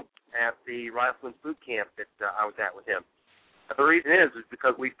something at the Rifleman's Boot Camp that I was at with him. And the reason is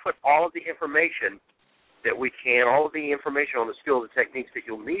because we put all of the information that we can, all of the information on the skills and techniques that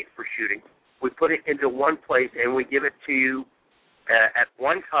you'll need for shooting, we put it into one place and we give it to you at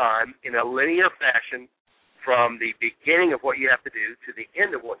one time in a linear fashion from the beginning of what you have to do to the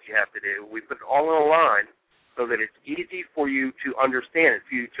end of what you have to do. We put it all in a line so that it's easy for you to understand it,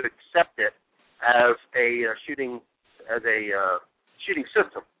 for you to accept it as a shooting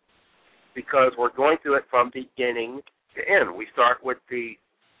system, because we're going through it from beginning to end. We start with the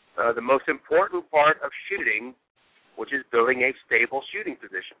most important part of shooting, which is building a stable shooting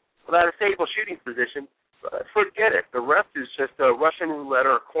position. Without a stable shooting position, forget it. The rest is just a Russian roulette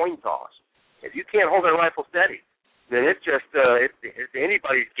or a coin toss. If you can't hold a rifle steady, then it's just it's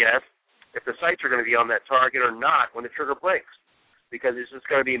anybody's guess if the sights are going to be on that target or not when the trigger blinks, because it's just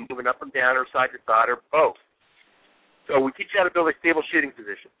going to be moving up and down or side to side or both. So we teach you how to build a stable shooting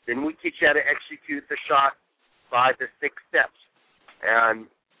position. Then we teach you how to execute the shot by the 6 steps. And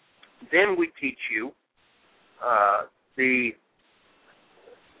then we teach you the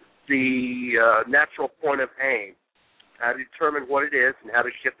natural point of aim, how to determine what it is and how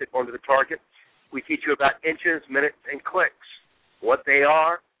to shift it onto the target. We teach you about inches, minutes, and clicks, what they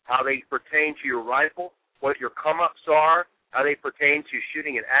are, how they pertain to your rifle, what your come-ups are, how they pertain to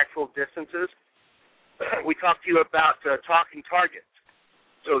shooting at actual distances. We talk to you about talking targets,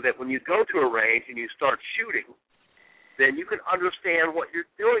 so that when you go to a range and you start shooting, then you can understand what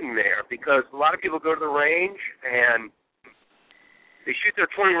you're doing there, because a lot of people go to the range and they shoot their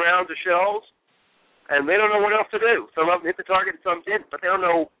 20 rounds of shells, and they don't know what else to do. Some of them hit the target and some didn't, but they don't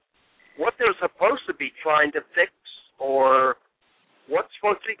know what they're supposed to be trying to fix or what's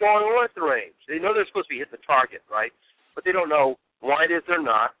supposed to be going on at the range. They know they're supposed to be hitting the target, right? But they don't know why it is they're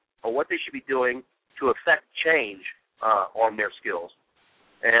not or what they should be doing to affect change on their skills.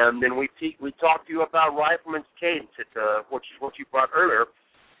 And then we talk to you about rifleman's cadence, which is what you brought earlier,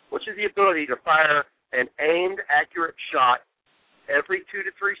 which is the ability to fire an aimed, accurate shot every 2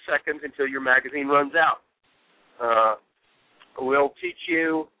 to 3 seconds until your magazine runs out. We'll teach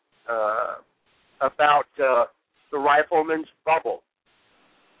you about the rifleman's bubble,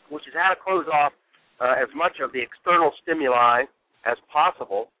 which is how to close off as much of the external stimuli as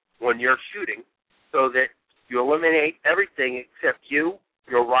possible when you're shooting, so that you eliminate everything except you,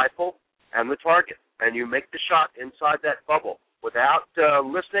 your rifle, and the target, and you make the shot inside that bubble without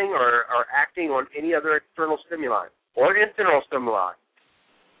listening or acting on any other external stimuli or internal stimuli.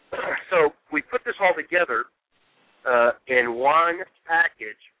 So we put this all together in one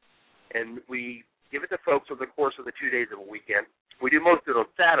package, and we give it to folks over the course of the 2 days of a weekend. We do most of it on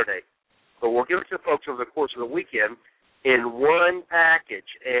Saturday, but we'll give it to folks over the course of the weekend in one package.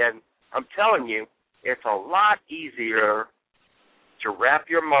 And I'm telling you, it's a lot easier to wrap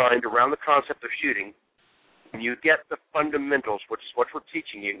your mind around the concept of shooting when you get the fundamentals, which is what we're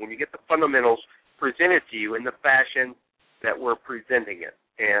teaching you, when you get the fundamentals presented to you in the fashion that we're presenting it.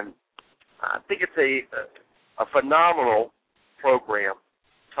 And I think it's a phenomenal program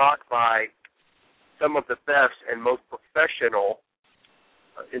taught by some of the best and most professional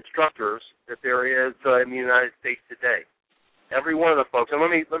instructors that there is in the United States today. Every one of the folks, and let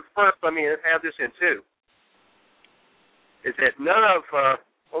me add this in too, is that none of,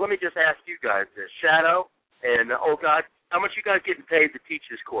 let me just ask you guys this, Shadow and Old God, how much you guys getting paid to teach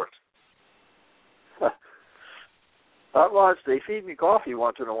this course? Not much. They feed me coffee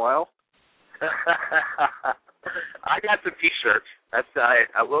once in a while. I got some T-shirts.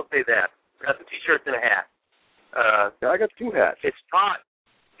 I will say that. I got some T-shirts and a hat. I got 2 hats. It's taught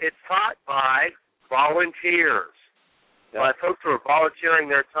by volunteers, by folks who are volunteering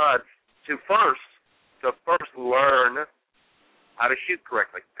their time to first learn how to shoot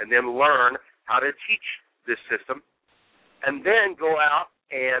correctly, and then learn how to teach this system, and then go out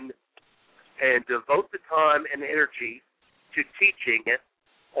and devote the time and energy to teaching it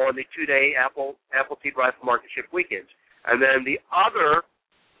on the 2-day Appleseed Rifle Marksmanship weekends. And then the other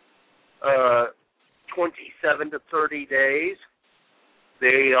 27 to 30 days,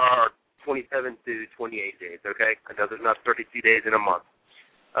 they are 27 to 28 days, okay? I know there's not 32 days in a month.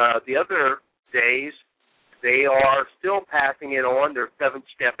 The other days, they are still passing it on. They're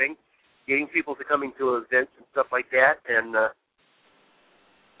 7-stepping, getting people to coming to events and stuff like that. And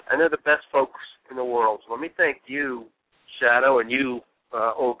they're the best folks in the world. So let me thank you, Shadow, and you,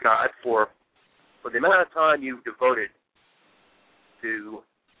 Old God, for the amount of time you've devoted to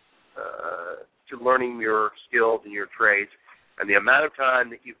learning your skills and your trades, and the amount of time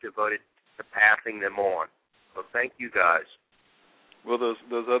that you've devoted to passing them on. So thank you, guys. Well,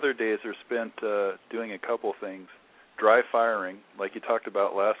 those other days are spent doing a couple things. Dry firing, like you talked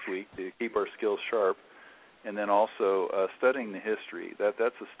about last week, to keep our skills sharp, and then also studying the history. That's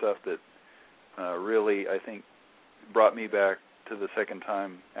the stuff that really, I think, brought me back to the second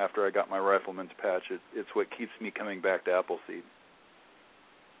time after I got my rifleman's patch. It's what keeps me coming back to Appleseed.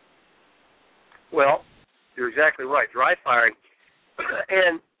 Well, you're exactly right. Dry firing,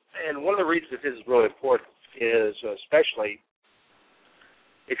 and one of the reasons this is really important is especially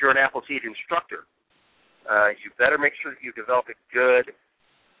if you're an Appleseed instructor, you better make sure that you develop a good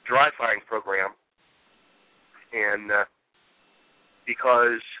dry firing program, and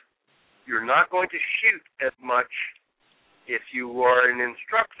because you're not going to shoot as much if you are an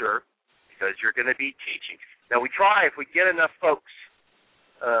instructor, because you're going to be teaching. Now we try, if we get enough folks,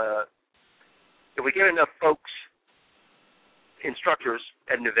 instructors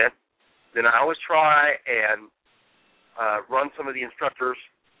at an event, then I always try and run some of the instructors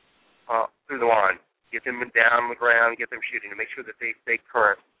through the line, get them down on the ground, get them shooting, to make sure that they stay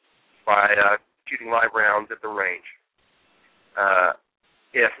current by shooting live rounds at the range.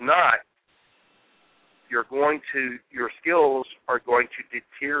 If not, your skills are going to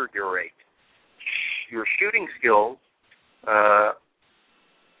deteriorate. Your shooting skills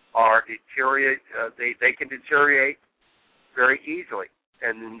they can deteriorate very easily,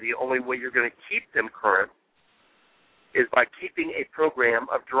 and the only way you're going to keep them current is by keeping a program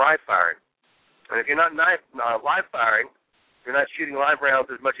of dry firing. And if you're not live firing, you're not shooting live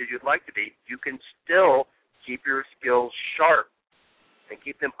rounds as much as you'd like to be, you can still keep your skills sharp and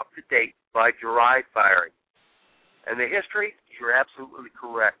keep them up to date by dry firing. And the history, you're absolutely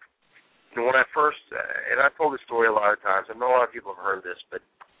correct. And when I first, and I've told this story a lot of times, I know a lot of people have heard this, but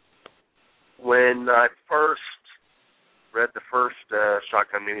when I first read the first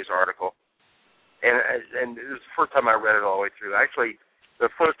Shotgun News article, and it was the first time I read it all the way through. Actually, the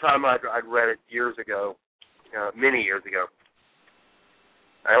first time I'd read it years ago, many years ago,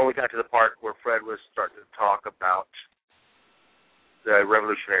 I only got to the part where Fred was starting to talk about the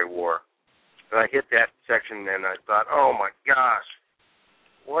Revolutionary War. And I hit that section and I thought, oh my gosh,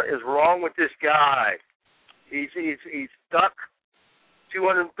 what is wrong with this guy? He's stuck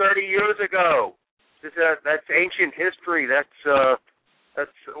 230 years ago. That's ancient history. That's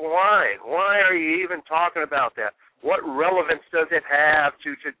why. Why are you even talking about that? What relevance does it have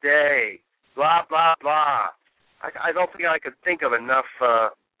to today? Blah blah blah. I don't think I could think of enough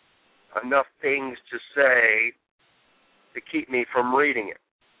things to say to keep me from reading it.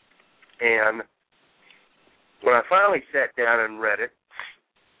 And when I finally sat down and read it,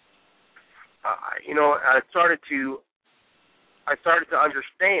 I started to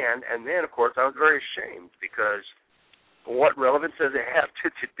understand, and then, of course, I was very ashamed because what relevance does it have to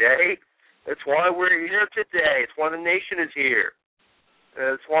today? That's why we're here today. It's why the nation is here.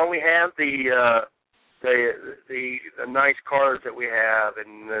 It's why we have the nice cars that we have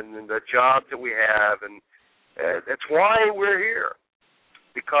and the jobs that we have, and that's why we're here,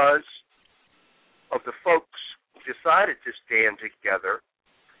 because of the folks who decided to stand together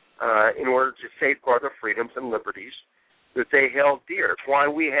in order to safeguard the freedoms and liberties that they held dear. It's why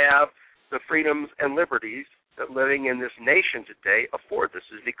we have the freedoms and liberties that living in this nation today afford us,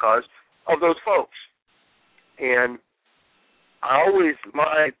 is because of those folks. And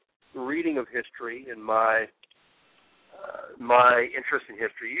my reading of history and my interest in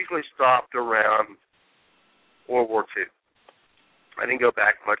history usually stopped around World War II. I didn't go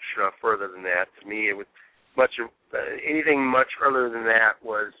back much further than that. To me, it was anything much earlier than that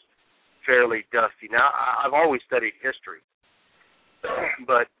was fairly dusty. Now, I've always studied history,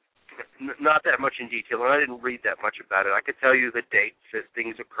 but not that much in detail, and I didn't read that much about it. I could tell you the dates that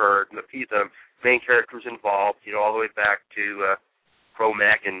things occurred and the main characters involved, all the way back to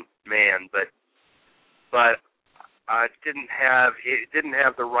Cro-Magnon man, but it didn't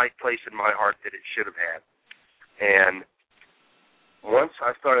have the right place in my heart that it should have had. And once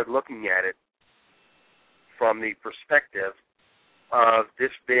I started looking at it from the perspective of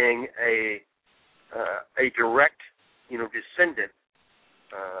this being a direct, descendant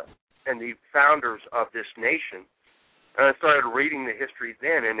and the founders of this nation, and I started reading the history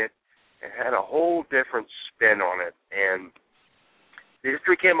then, and it had a whole different spin on it, and the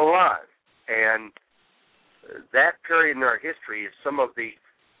history came alive. And that period in our history is some of the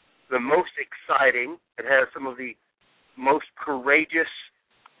most exciting. It has some of the most courageous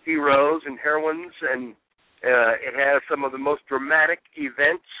heroes and heroines, and it has some of the most dramatic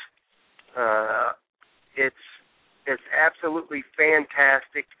events. It's absolutely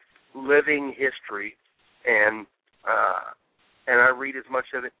fantastic living history, and I read as much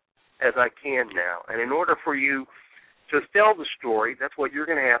of it as I can now. And in order for you to tell the story, that's what you're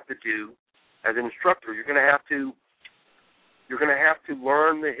going to have to do as an instructor. You're going to have to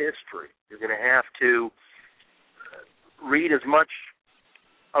learn the history. You're going to have to read as much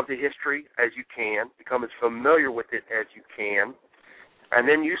of the history as you can, become as familiar with it as you can, and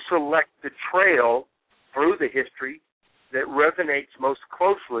then you select the trail through the history that resonates most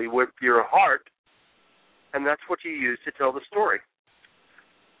closely with your heart, and that's what you use to tell the story.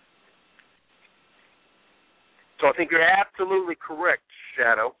 So I think you're absolutely correct,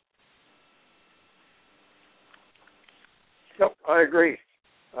 Shadow. Yep, I agree.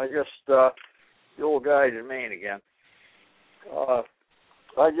 I just, the old guy in Maine again.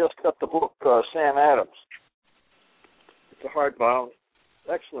 I just got the book, Sam Adams. It's a hardbound,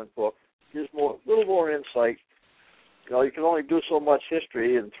 excellent book. Gives a little more insight. You can only do so much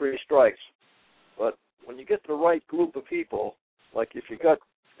history in 3 strikes. But when you get the right group of people, like if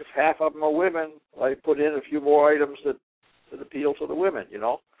half of them are women, I put in a few more items that appeal to the women,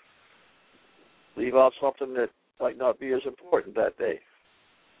 Leave out something that might not be as important that day.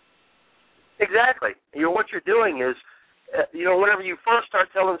 Exactly. What you're doing is, whenever you first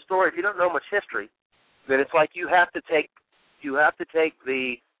start telling a story, if you don't know much history, then it's like you have to take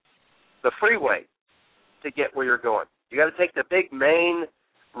the freeway to get where you're going. You got to take the big main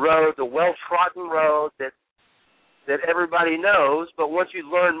road, the well-trodden road that everybody knows. But once you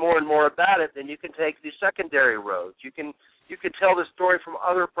learn more and more about it, then you can take the secondary roads. You can tell the story from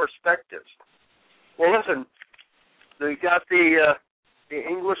other perspectives. Well, listen, we got the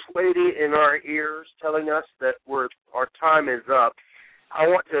English lady in our ears telling us that our time is up. I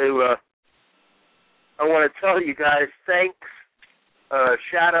want to tell you guys thanks,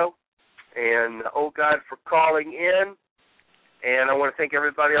 Shadow and Old God, for calling in, and I want to thank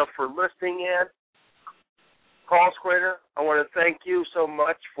everybody else for listening in. Call Screener, I want to thank you so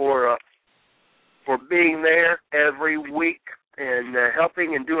much for being there every week and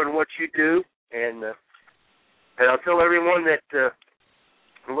helping and doing what you do, and I'll tell everyone that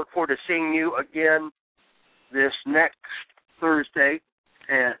I look forward to seeing you again this next Thursday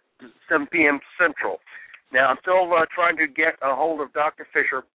at 7 p.m. Central. Now, I'm still trying to get a hold of Dr.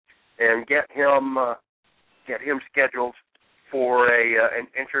 Fisher and get him scheduled for an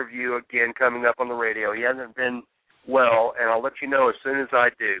interview again coming up on the radio. He hasn't been well, and I'll let you know as soon as I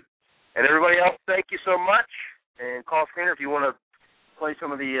do. And everybody else, thank you so much. And Call Screener, if you want to play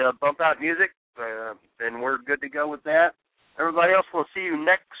some of the bump-out music, then we're good to go with that. Everybody else, we'll see you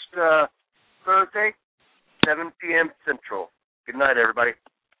next Thursday, 7 p.m. Central. Good night, everybody.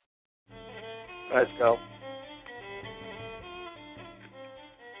 Let's go.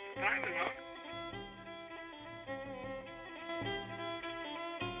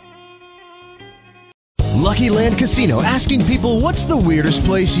 Lucky Land Casino, asking people, what's the weirdest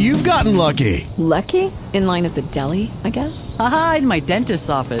place you've gotten lucky? Lucky? In line at the deli, I guess? Aha, in my dentist's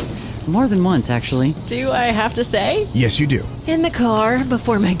office. More than once, actually. Do I have to say? Yes, you do. In the car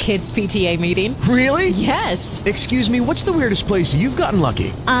before my kids' PTA meeting. Really? Yes. Excuse me, what's the weirdest place you've gotten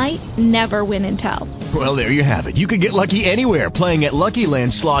lucky? I never win and tell. Well, there you have it. You can get lucky anywhere, playing at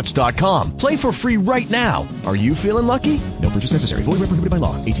LuckyLandSlots.com. Play for free right now. Are you feeling lucky? No purchase necessary. Void where prohibited by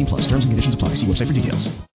law. 18+. Terms and conditions apply. See website for details.